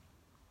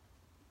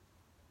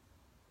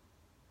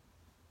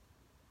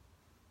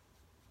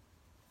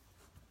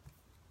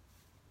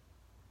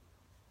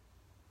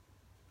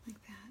 Like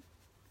that.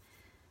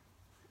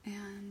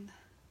 And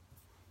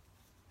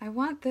I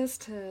want this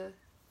to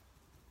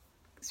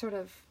sort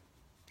of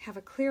have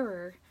a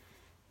clearer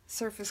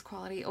surface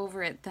quality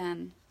over it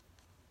than,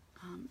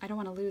 I don't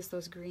want to lose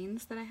those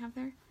greens that I have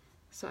there.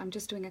 So I'm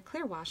just doing a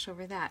clear wash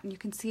over that. And you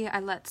can see I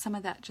let some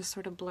of that just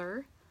sort of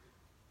blur.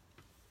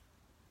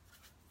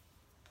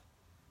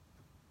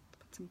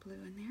 Put some blue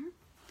in there.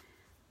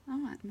 I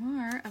want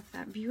more of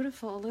that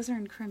beautiful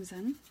alizarin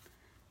crimson.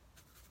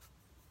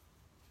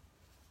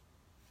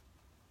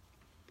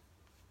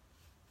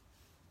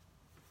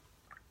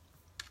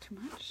 Too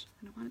much.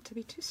 I don't want it to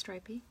be too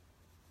stripy.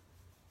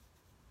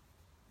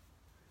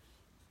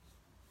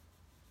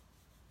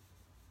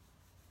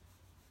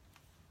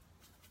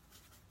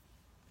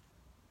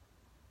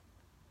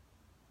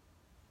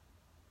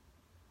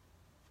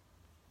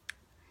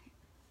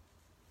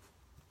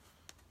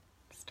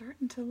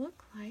 Starting to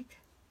look like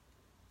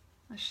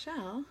a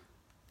shell,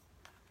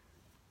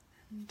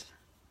 and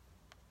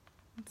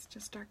let's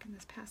just darken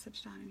this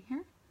passage down in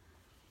here.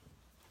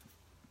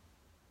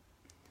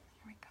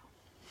 Here we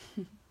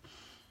go.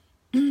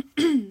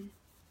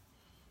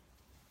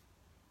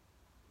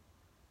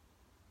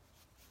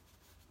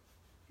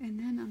 And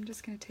then I'm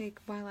just going to take,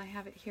 while I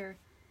have it here,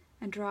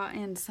 and draw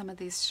in some of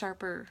these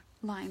sharper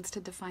lines to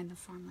define the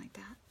form like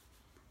that.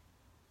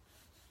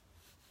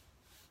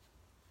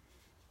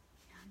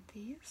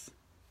 These.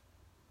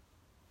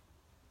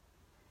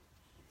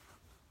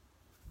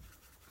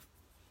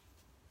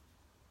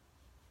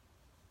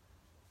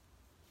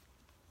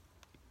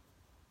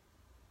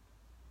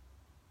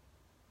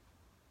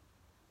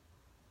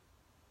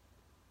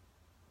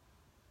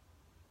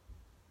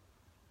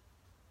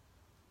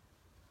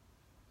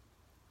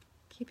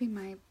 Keeping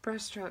my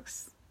brush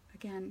strokes,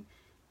 again,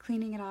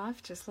 cleaning it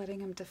off, just letting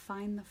them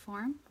define the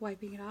form,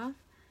 wiping it off,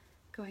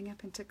 going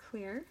up into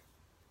clear.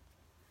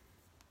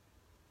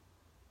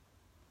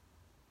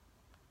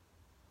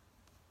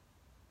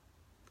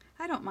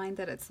 I don't mind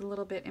that it's a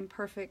little bit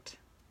imperfect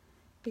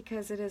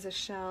because it is a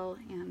shell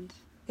and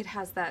it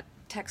has that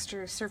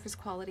texture, surface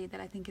quality that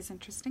I think is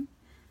interesting.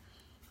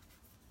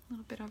 A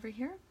little bit over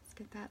here. Let's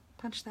get that,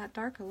 punch that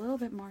dark a little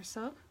bit more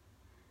so.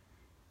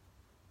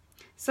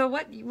 So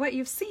what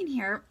you've seen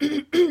here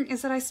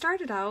is that I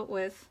started out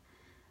with,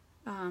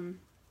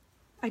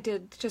 I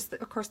did just,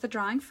 of course, the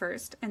drawing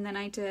first, and then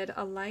I did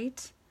a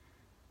light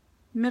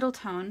middle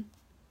tone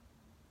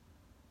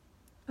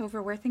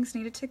over where things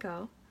needed to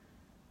go.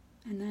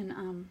 And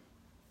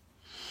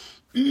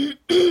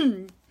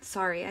then,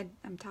 sorry,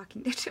 I'm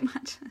talking too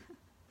much.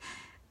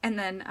 And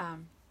then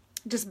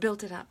just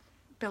built up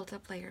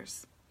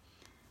layers.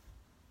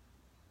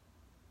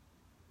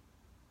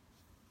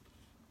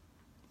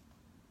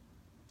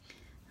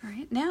 All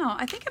right, now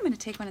I think I'm going to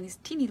take one of these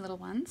teeny little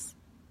ones,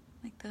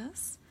 like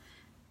this,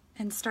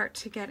 and start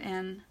to get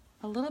in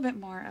a little bit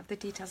more of the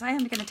details. I am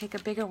going to take a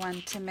bigger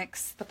one to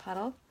mix the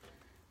puddle.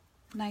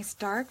 Nice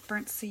dark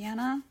burnt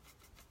sienna.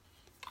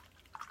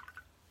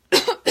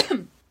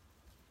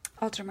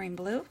 Ultramarine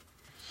blue.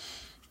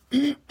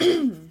 I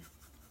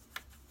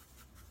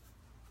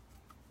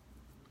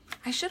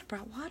should have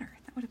brought water.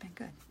 That would have been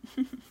good.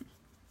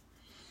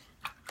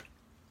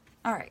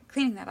 All right,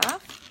 cleaning that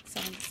off,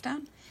 setting this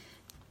down.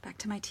 Back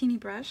to my teeny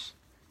brush.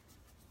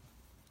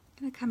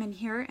 I'm going to come in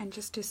here and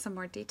just do some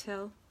more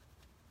detail.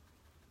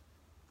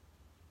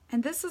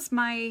 And this is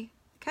my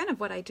kind of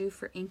what I do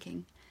for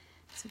inking.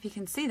 So if you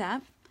can see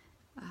that,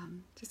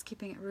 just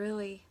keeping it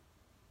really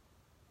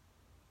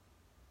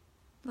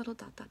little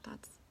dots like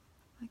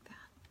that.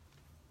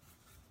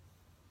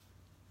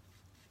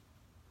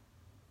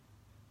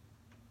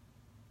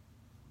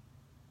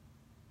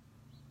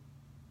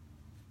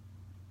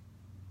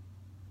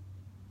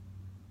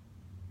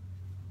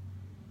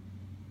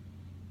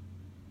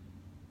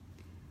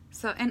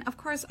 So, and of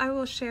course I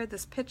will share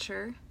this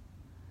picture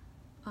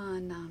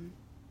on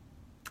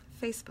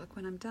Facebook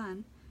when I'm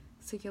done,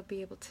 so you'll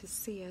be able to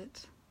see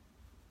it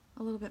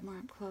a little bit more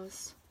up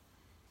close.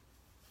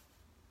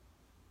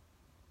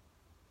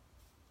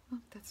 Oh,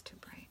 that's too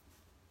bright.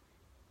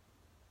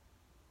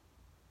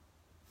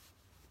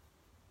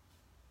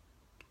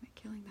 Kind of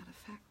killing that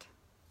effect.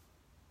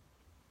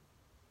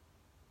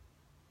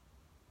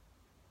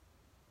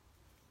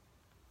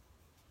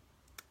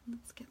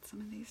 Let's get some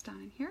of these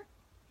down in here.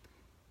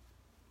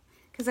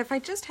 Because if I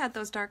just had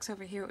those darks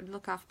over here, it would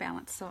look off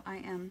balance, so I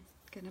am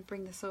going to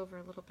bring this over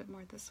a little bit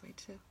more this way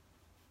too.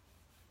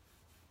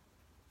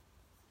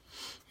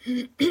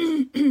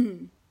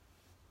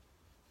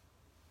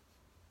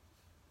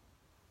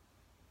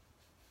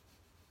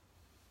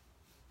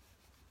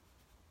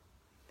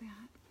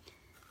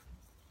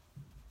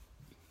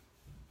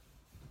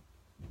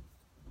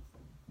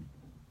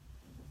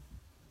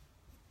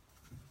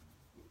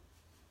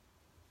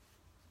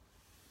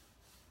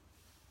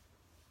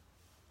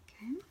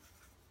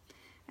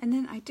 And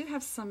then I do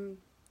have some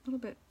little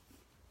bit,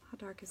 how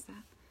dark is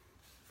that?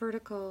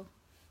 Vertical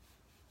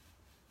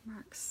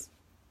marks.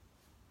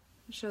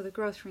 I'll show the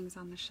growth rings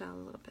on the shell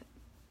a little bit,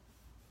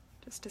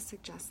 just to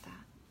suggest that.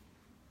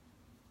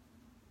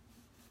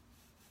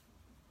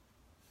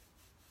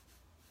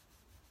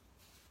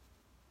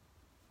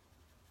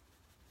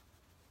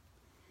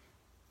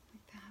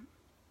 Like that.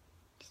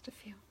 Just a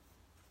few.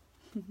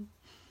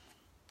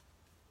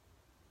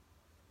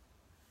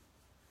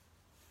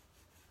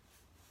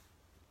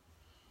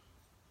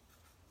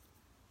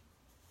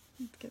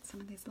 Let's get some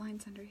of these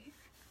lines under here.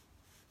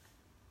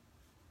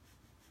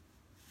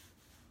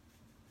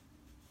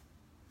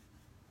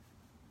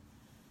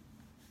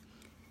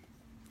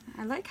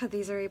 I like how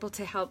these are able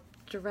to help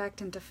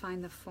direct and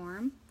define the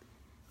form.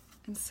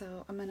 And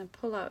so I'm going to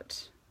pull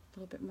out a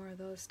little bit more of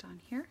those down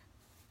here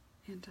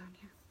and down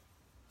here.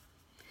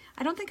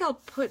 I don't think I'll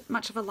put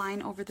much of a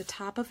line over the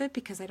top of it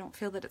because I don't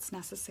feel that it's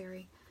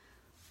necessary.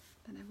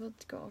 Then I will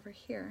go over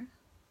here.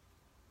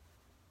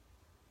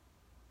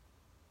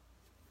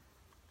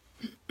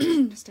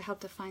 Just to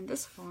help define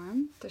this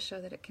form, to show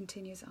that it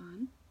continues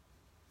on.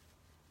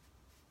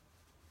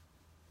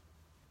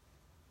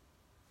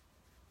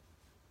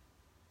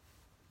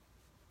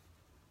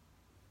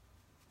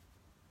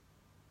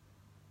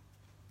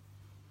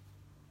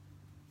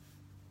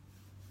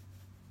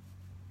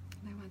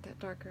 And I want that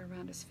darker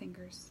around his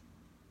fingers.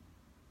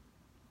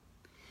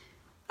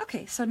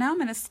 Okay, so now I'm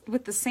going to,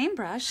 with the same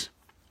brush,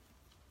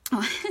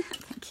 oh,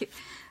 thank you,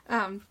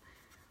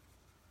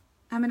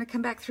 I'm going to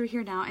come back through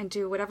here now and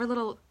do whatever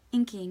little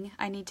inking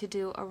I need to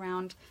do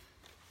around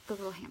the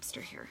little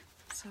hamster here.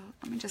 So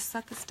let me just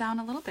set this down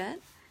a little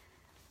bit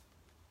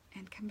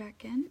and come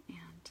back in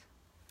and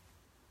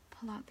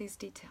pull out these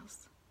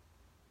details.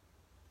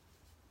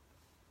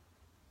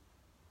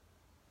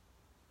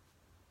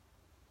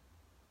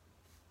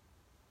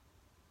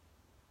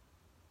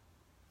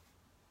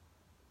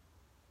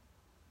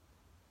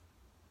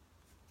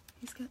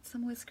 He's got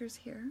some whiskers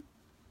here.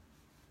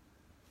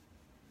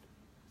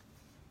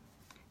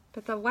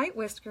 But the white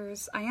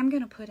whiskers I am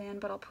going to put in,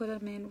 but I'll put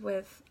them in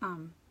with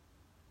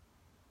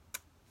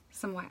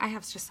some white. I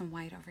have just some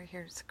white over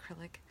here. It's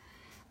acrylic.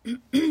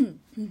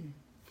 I'm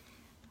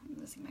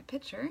losing my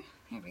picture.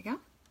 Here we go.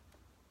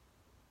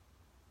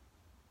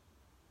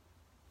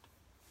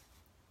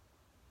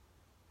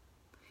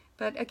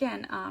 But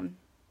again,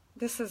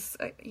 this is,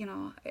 you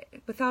know,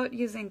 without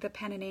using the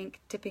pen and ink,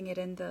 dipping it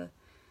in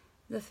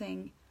the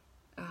thing,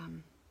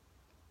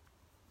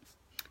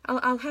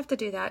 I'll have to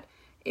do that.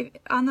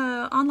 On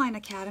the online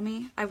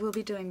academy, I will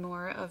be doing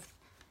more of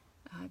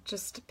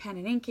just pen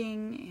and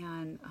inking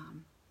and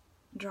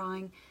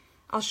drawing.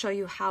 I'll show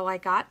you how I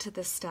got to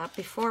this step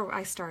before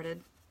I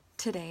started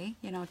today,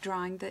 you know,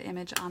 drawing the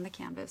image on the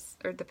canvas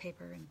or the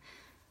paper. And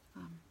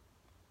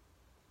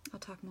I'll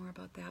talk more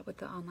about that with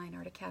the online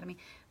art academy,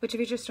 which if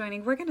you're just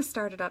joining, we're going to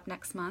start it up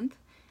next month.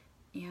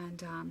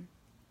 And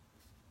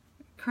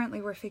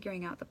currently we're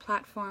figuring out the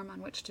platform on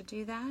which to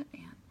do that,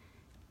 and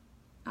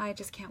I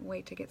just can't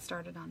wait to get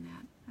started on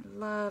that. I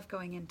love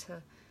going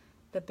into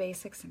the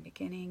basics and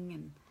beginning,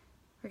 and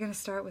we're going to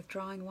start with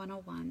Drawing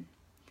 101.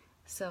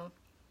 So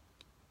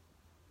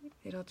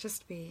it'll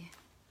just be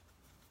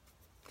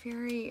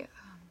very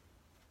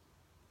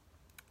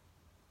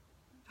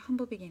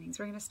humble beginnings.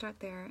 We're going to start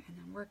there and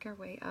then work our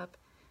way up,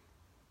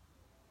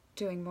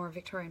 doing more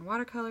Victorian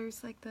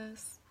watercolors like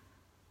this,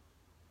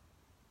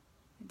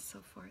 and so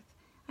forth.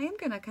 I am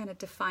going to kind of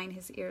define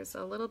his ears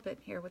a little bit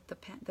here with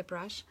the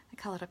brush. I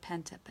call it a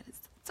pen tip, but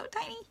it's so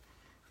tiny,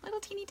 little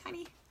teeny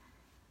tiny.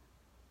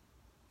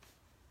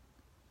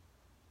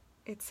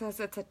 It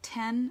says it's a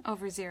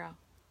 10/0.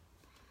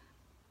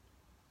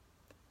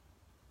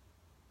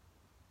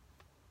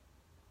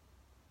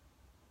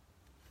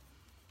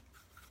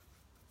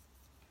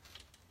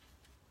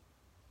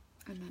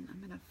 And then I'm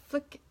going to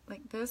flick it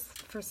like this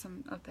for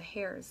some of the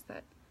hairs,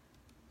 that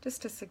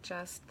just to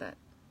suggest that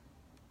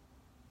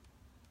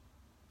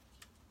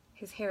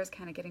his hair is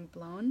kind of getting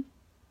blown.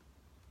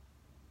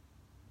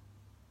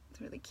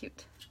 It's really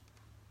cute.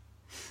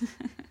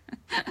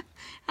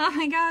 Oh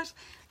my gosh,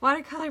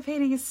 watercolor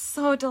painting is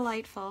so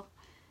delightful.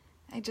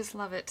 I just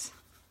love it.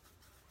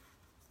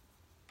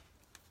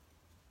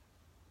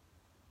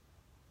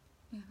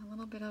 And a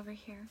little bit over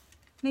here.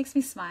 Makes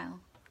me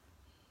smile.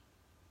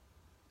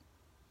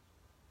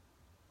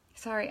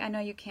 Sorry, I know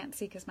you can't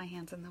see because my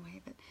hand's in the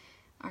way, but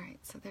alright,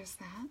 so there's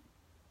that.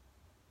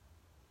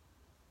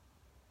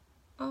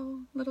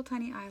 Oh, little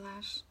tiny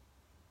eyelash.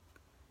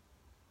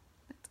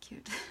 That's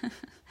cute.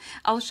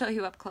 I'll show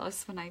you up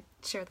close when I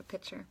share the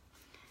picture.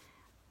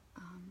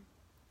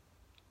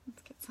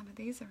 Let's get some of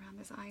these around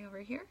this eye over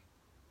here.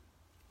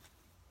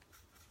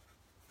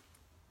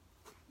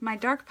 My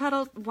dark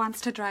puddle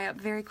wants to dry up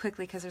very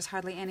quickly because there's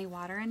hardly any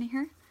water in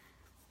here.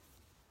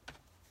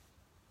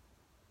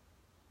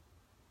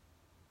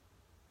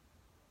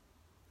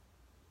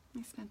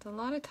 I spent a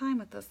lot of time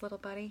with this little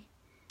buddy.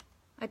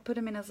 I'd put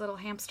him in his little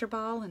hamster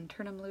ball and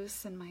turn him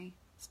loose in my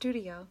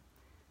studio.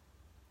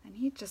 And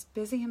he'd just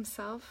busy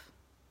himself.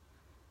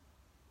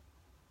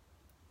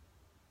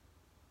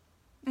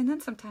 And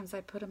then sometimes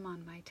I'd put him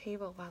on my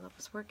table while I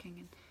was working.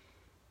 And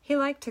he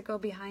liked to go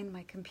behind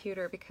my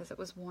computer because it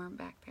was warm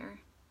back there.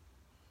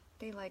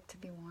 They like to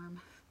be warm.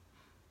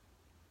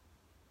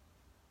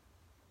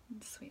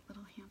 Sweet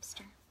little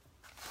hamster.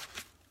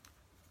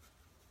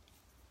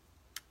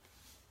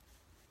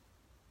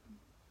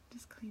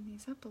 Just clean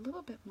these up a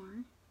little bit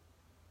more.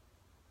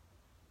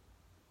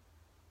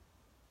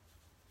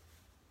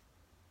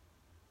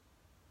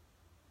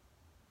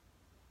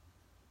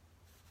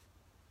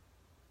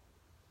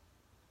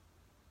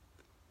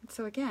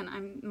 So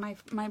again,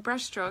 my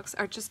brush strokes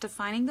are just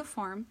defining the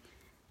form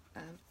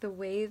of the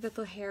way that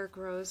the hair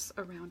grows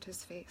around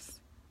his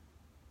face.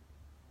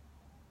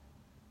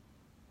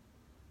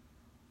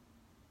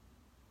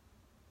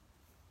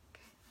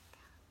 Okay, like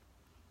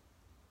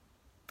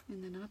that.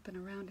 And then up and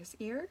around his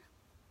ear.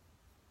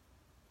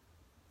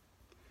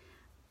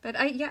 But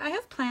I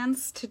have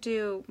plans to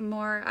do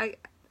more. I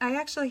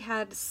actually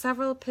had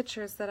several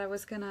pictures that I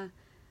was gonna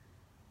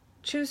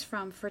choose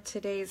from for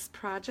today's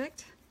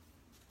project.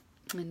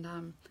 And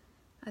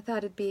I thought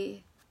it'd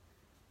be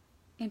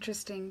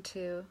interesting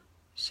to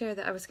share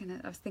that I was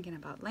thinking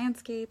about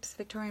landscapes,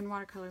 Victorian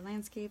watercolor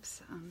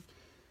landscapes.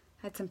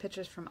 Had some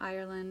pictures from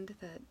Ireland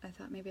that I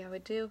thought maybe I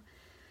would do.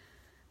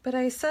 But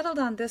I settled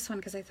on this one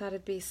because I thought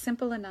it'd be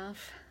simple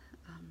enough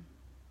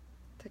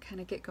to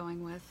kind of get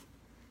going with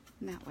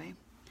in that way.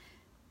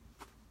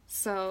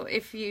 So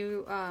if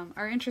you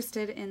are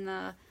interested in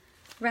the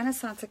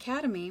Renaissance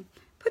Academy,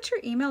 put your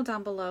email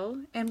down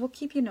below and we'll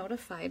keep you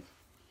notified.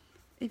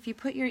 If you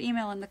put your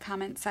email in the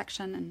comment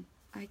section, and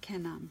I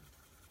can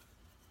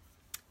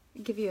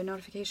give you a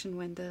notification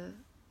when the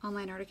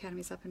Online Art Academy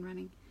is up and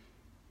running.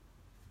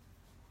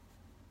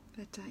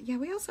 But yeah,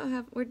 we also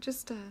have, we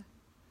just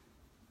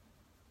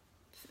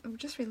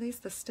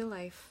released the still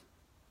life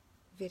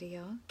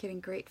video, getting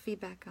great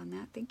feedback on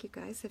that. Thank you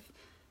guys. If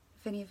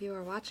any of you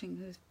are watching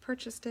who's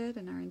purchased it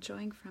and are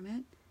enjoying from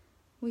it,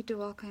 we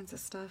do all kinds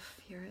of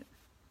stuff here at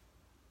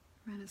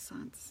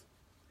Renaissance.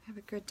 Have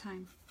a good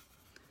time.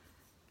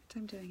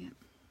 I'm doing it.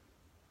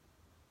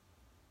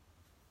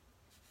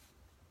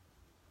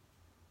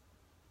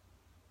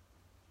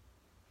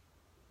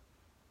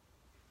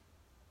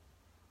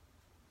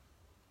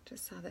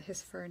 Just saw that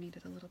his fur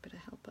needed a little bit of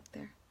help up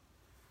there.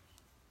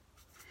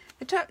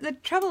 The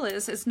trouble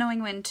is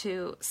knowing when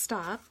to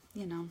stop.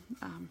 You know,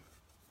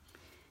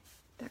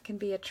 that can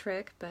be a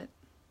trick, but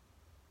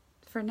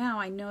for now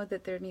I know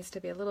that there needs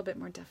to be a little bit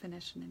more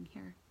definition in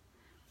here.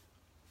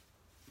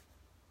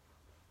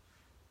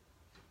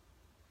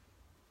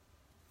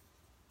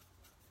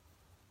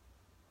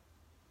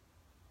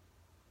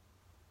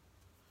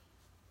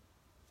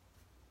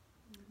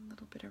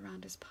 Bit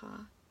around his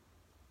paw.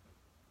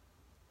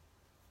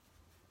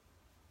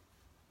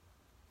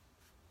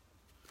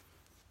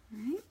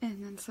 Alright,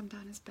 and then some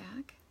down his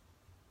back.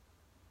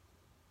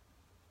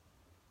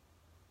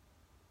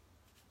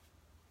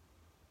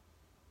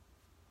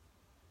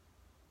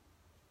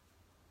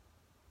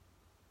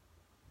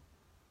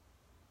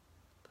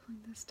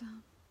 Pulling this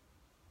down.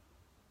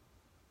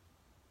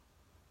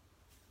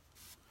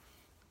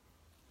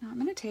 Now I'm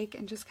going to take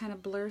and just kind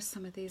of blur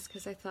some of these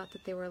because I thought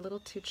that they were a little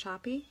too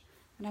choppy.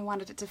 And I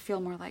wanted it to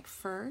feel more like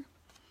fur.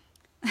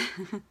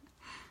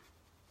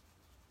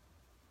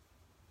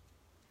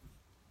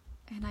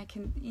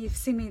 And you've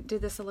seen me do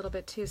this a little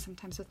bit too,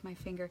 sometimes with my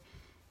finger.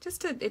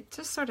 It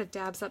just sort of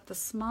dabs up the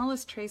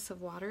smallest trace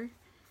of water,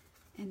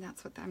 and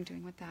that's what I'm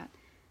doing with that.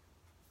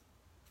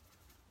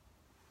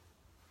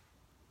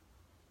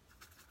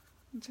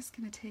 I'm just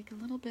going to take a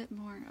little bit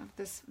more of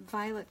this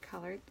violet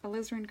color,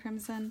 alizarin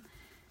crimson,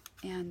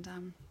 and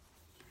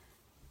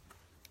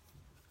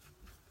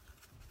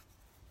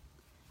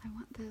I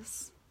want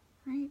this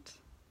right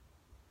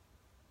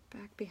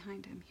back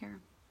behind him here.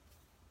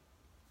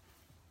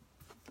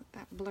 Let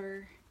that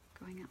blur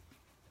going up.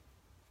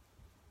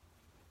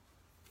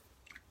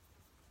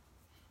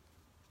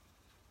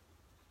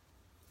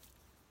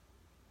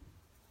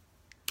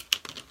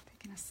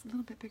 Taking a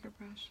little bit bigger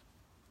brush.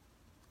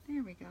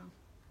 There we go.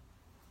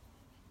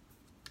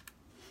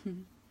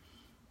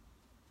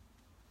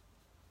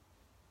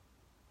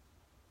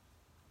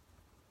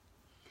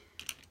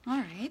 All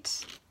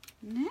right.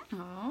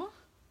 Now,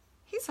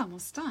 he's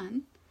almost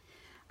done.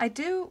 I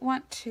do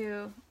want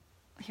to,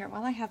 here,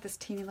 while I have this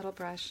teeny little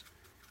brush,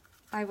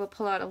 I will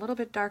pull out a little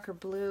bit darker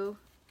blue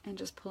and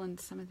just pull in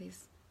some of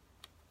these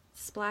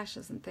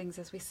splashes and things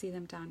as we see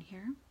them down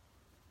here.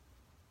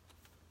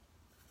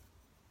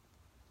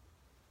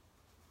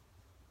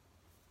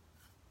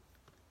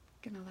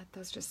 Gonna let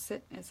those just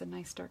sit as a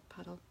nice dark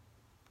puddle.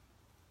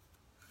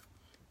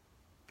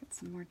 Get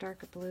some more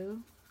darker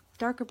blue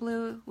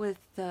with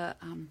the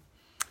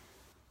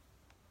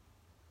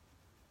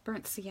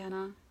burnt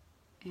sienna,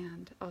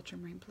 and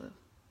ultramarine blue.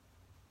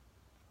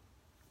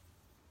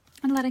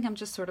 And letting them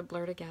just sort of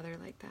blur together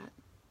like that.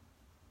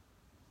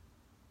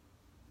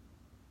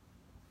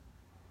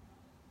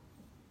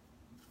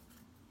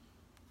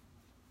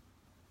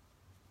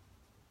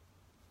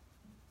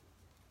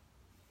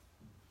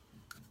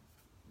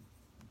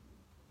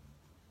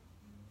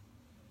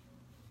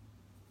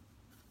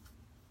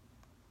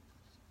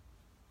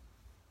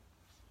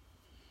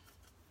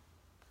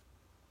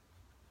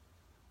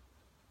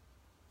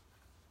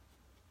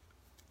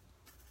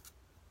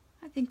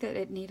 I think that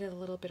it needed a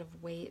little bit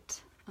of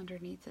weight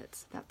underneath it,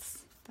 so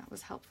that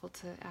was helpful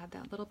to add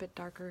that little bit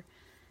darker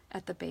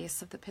at the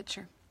base of the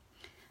picture.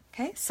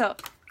 Okay, so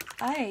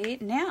I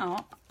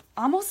now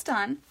almost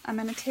done. I'm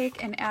going to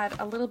take and add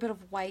a little bit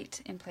of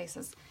white in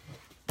places.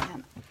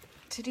 And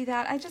to do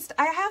that,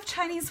 I have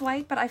Chinese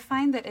white, but I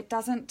find that it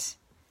doesn't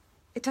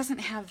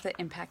have the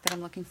impact that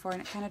I'm looking for,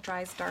 and it kind of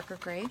dries darker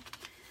gray.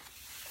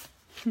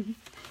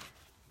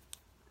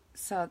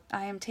 So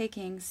I am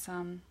taking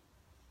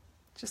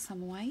just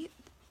some white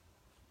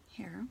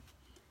here.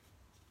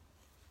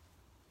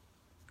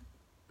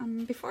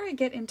 Before I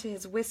get into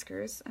his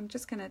whiskers, I'm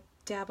just going to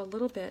dab a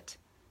little bit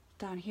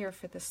down here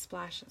for the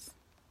splashes.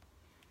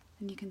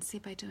 And you can see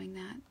by doing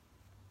that,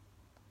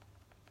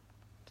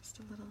 just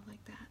a little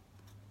like that.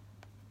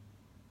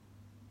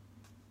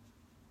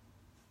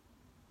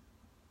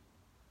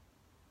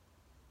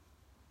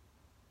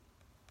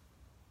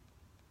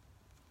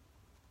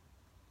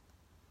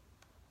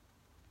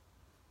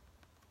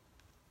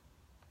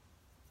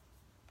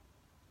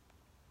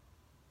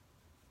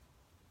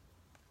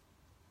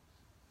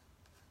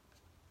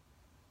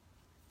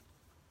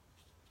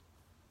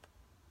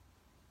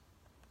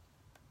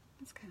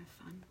 It's kind of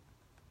fun.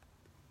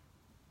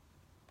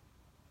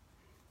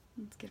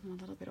 Let's give him a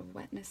little bit of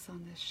wetness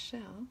on this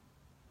shell.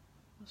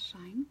 Will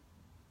shine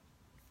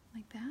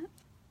like that.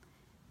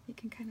 You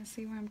can kind of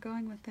see where I'm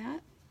going with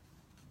that.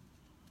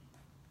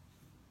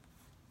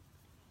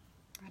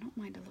 I don't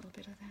mind a little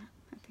bit of that.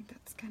 I think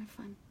that's kind of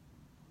fun.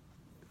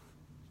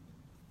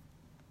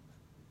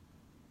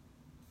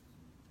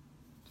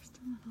 Just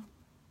a little.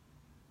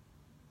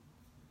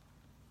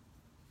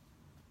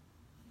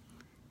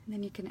 And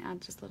then you can add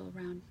just little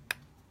round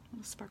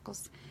little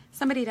sparkles.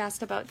 Somebody had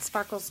asked about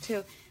sparkles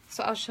too,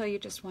 so I'll show you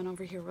just one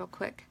over here real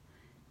quick.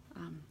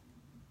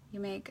 You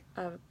make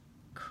a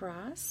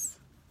cross.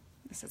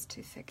 This is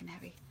too thick and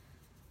heavy.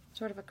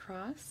 Sort of a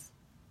cross.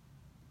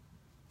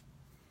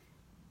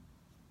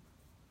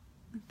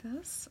 Like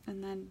this,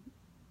 and then,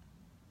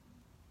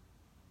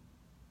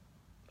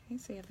 okay,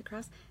 so you have the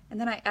cross, and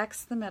then I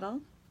X the middle.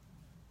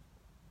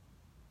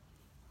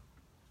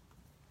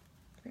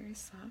 Very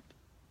soft.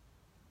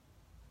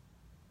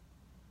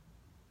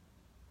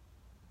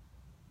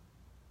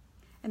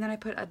 And then I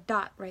put a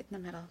dot right in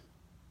the middle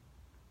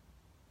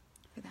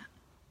for that.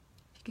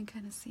 You can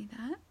kind of see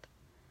that.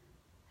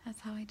 That's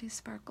how I do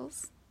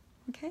sparkles.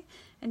 Okay,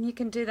 and you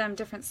can do them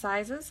different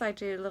sizes. I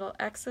do little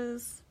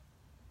X's.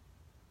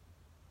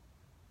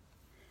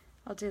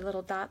 I'll do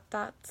little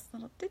dots,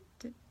 little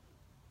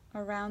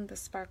around the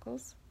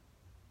sparkles.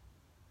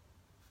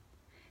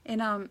 In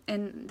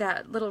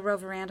that little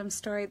Roverandom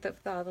story, the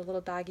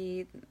little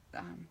doggy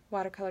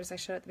watercolors I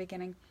showed at the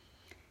beginning,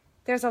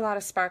 there's a lot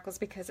of sparkles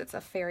because it's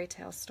a fairy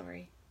tale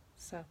story.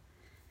 So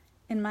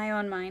in my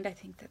own mind, I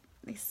think that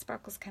these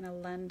sparkles kind of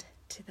lend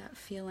to that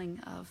feeling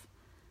of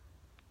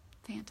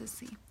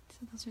fantasy.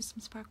 So those are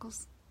some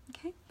sparkles.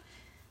 Okay,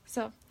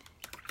 so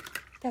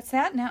that's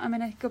that. Now I'm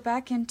going to go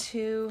back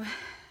into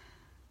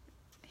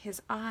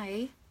his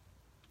eye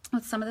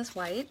with some of this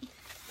white,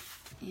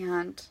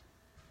 and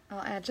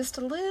I'll add just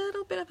a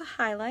little bit of a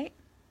highlight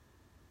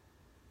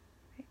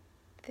right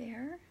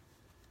there,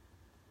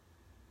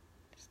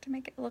 to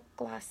make it look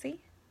glossy.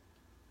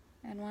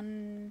 And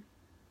one,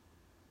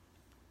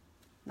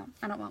 no,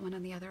 I don't want one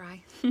on the other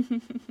eye.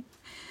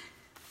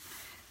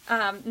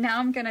 Now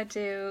I'm going to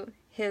do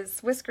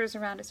his whiskers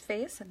around his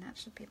face, and that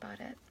should be about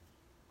it.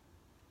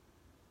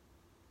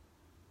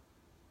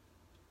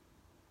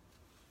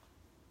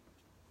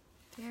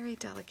 Very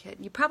delicate.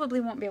 You probably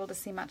won't be able to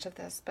see much of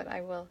this, but I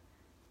will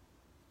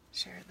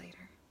share it later.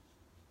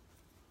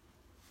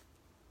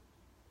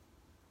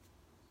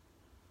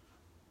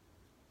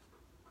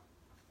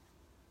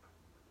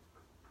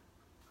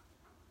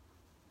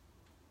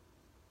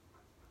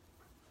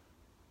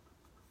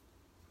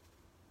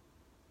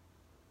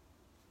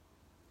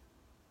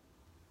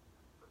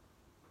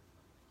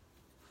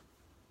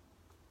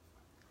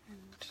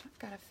 I've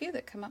got a few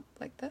that come up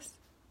like this.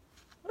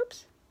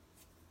 Whoops.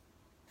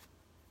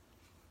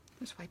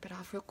 Just wipe it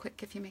off real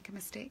quick if you make a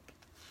mistake.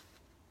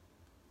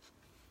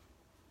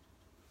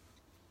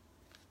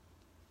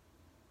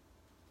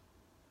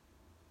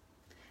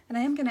 And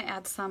I am going to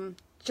add some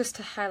just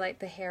to highlight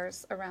the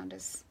hairs around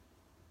his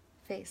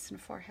face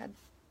and forehead.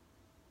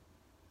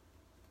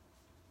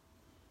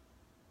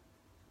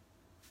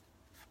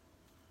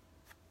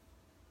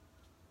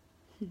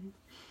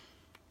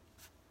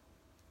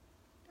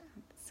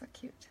 So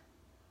cute.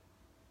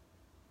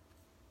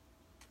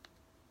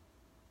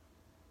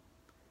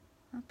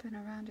 up and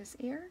around his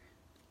ear.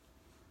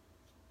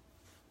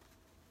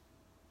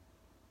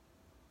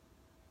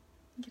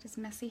 Get his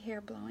messy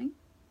hair blowing.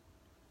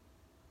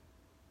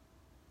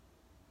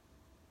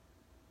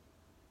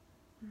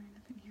 Right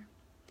up in here.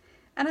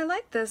 And I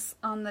like this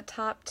on the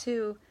top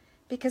too,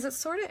 because it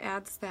sort of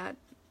adds that,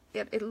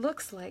 it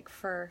looks like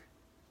fur,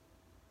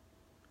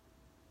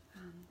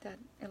 that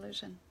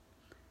illusion.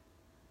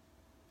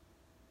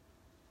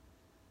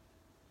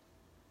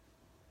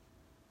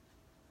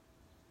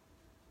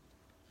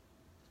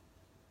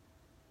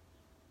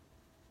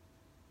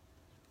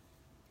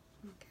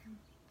 Okay.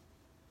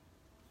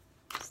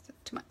 Just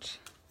too much.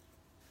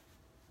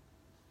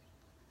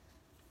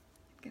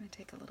 I'm going to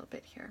take a little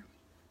bit here.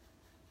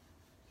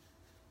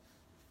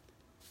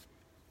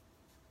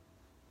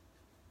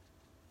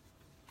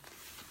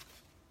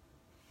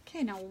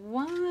 Okay, now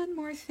one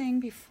more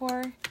thing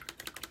before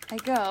I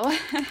go.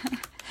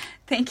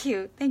 Thank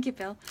you,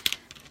 Bill.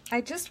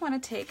 I just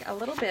want to take a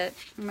little bit,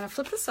 I'm going to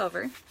flip this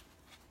over. I'm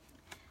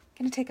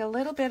going to take a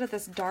little bit of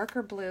this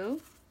darker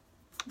blue,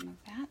 some of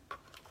that.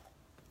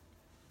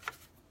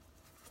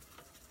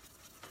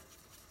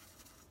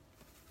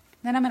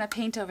 Then I'm going to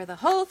paint over the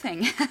whole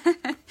thing.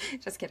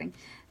 Just kidding,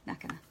 not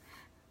going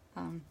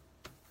to.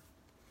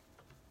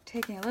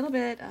 Taking a little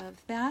bit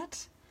of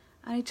that.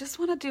 I just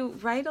want to do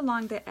right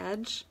along the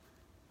edge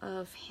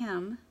of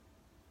him,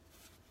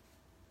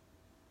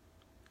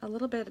 a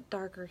little bit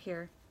darker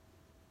here,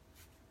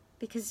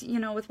 because you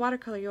know with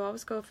watercolor you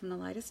always go from the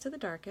lightest to the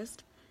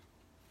darkest,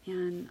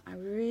 and I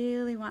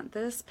really want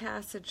this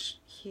passage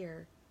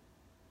here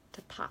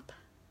to pop.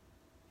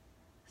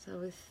 So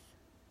with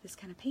this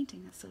kind of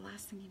painting, that's the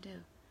last thing you do,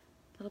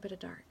 a little bit of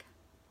dark.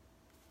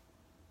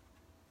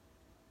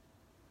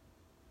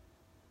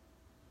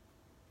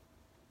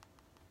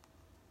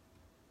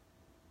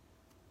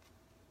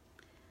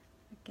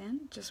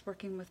 Again, just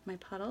working with my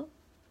puddle.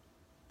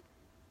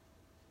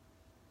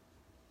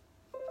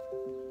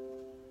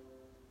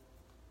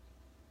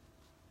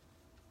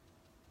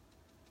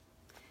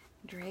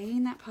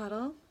 Drain that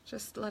puddle,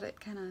 just let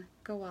it kind of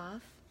go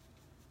off.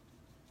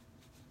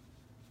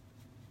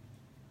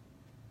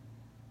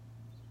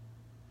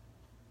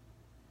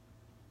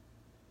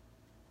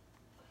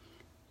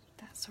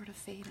 That sort of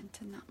fade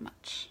into not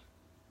much.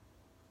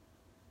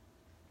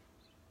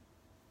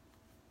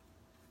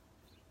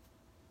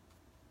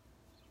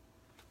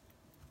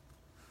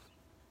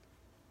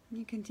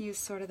 You can use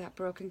sort of that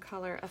broken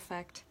color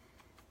effect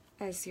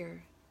as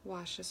your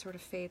wash just sort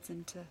of fades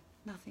into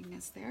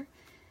nothingness there.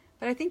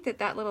 But I think that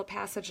that little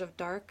passage of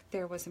dark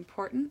there was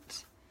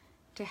important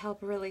to help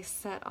really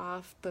set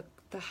off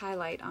the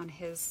highlight on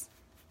his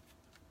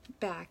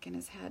back and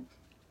his head.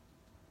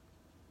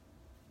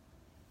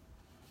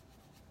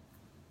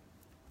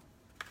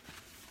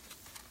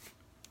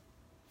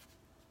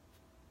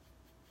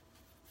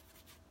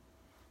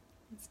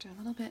 Let's do a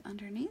little bit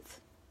underneath.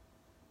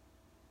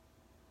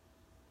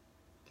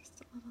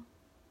 Just a little,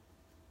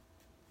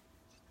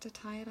 to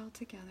tie it all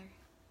together.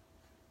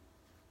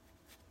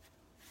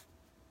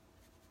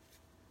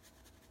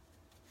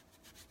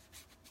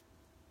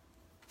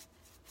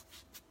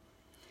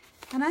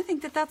 And I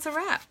think that that's a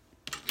wrap.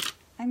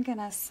 I'm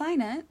gonna sign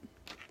it.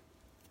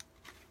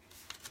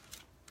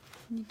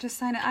 You just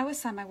sign it. I always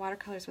sign my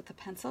watercolors with a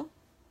pencil.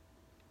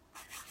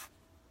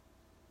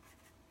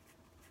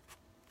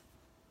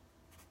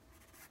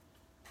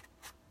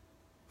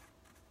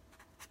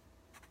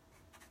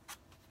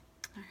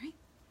 All right,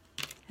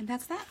 and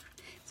that's that.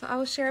 So I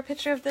will share a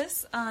picture of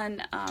this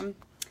on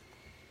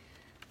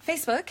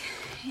Facebook,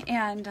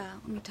 and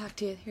let me talk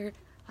to you here.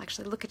 I'll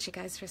actually look at you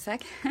guys for a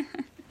sec.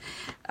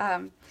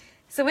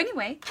 So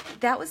anyway,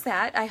 that was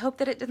that. I hope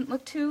that it didn't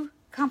look too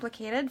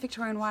complicated.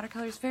 Victorian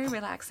watercolor is very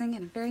relaxing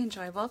and very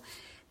enjoyable.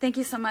 Thank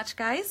you so much,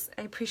 guys.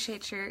 I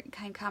appreciate your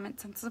kind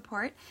comments and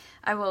support.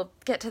 I will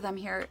get to them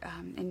here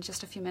in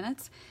just a few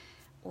minutes,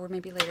 or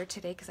maybe later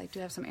today, because I do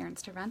have some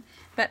errands to run.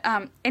 But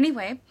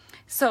anyway,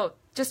 so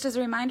just as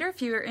a reminder,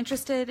 if you're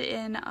interested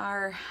in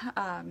our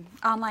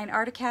online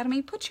art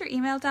academy, put your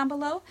email down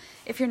below.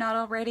 If you're not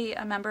already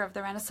a member of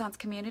the Renaissance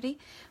community,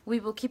 we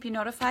will keep you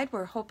notified.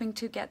 We're hoping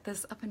to get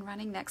this up and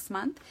running next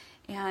month.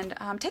 And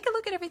take a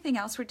look at everything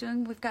else we're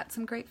doing. We've got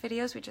some great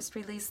videos. We just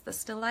released the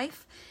still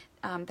life.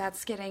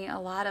 That's getting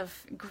a lot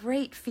of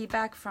great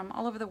feedback from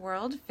all over the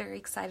world. Very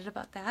excited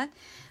about that,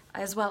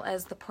 as well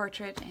as the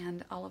portrait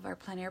and all of our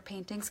plein air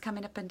paintings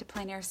coming up into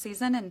plein air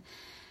season. And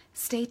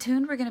stay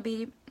tuned. We're going to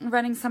be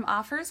running some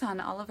offers on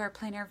all of our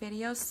plein air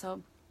videos,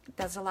 so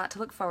that's a lot to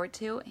look forward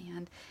to.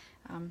 And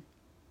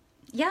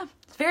yeah,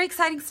 it's very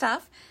exciting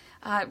stuff.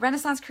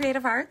 Renaissance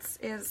Creative Arts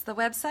is the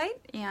website,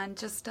 and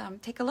just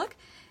take a look.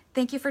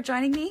 Thank you for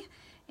joining me,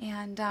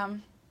 and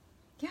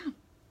yeah,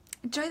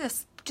 enjoy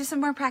this. Do some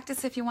more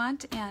practice if you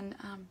want, and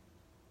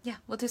yeah,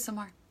 we'll do some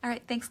more. All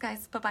right, thanks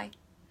guys. Bye-bye.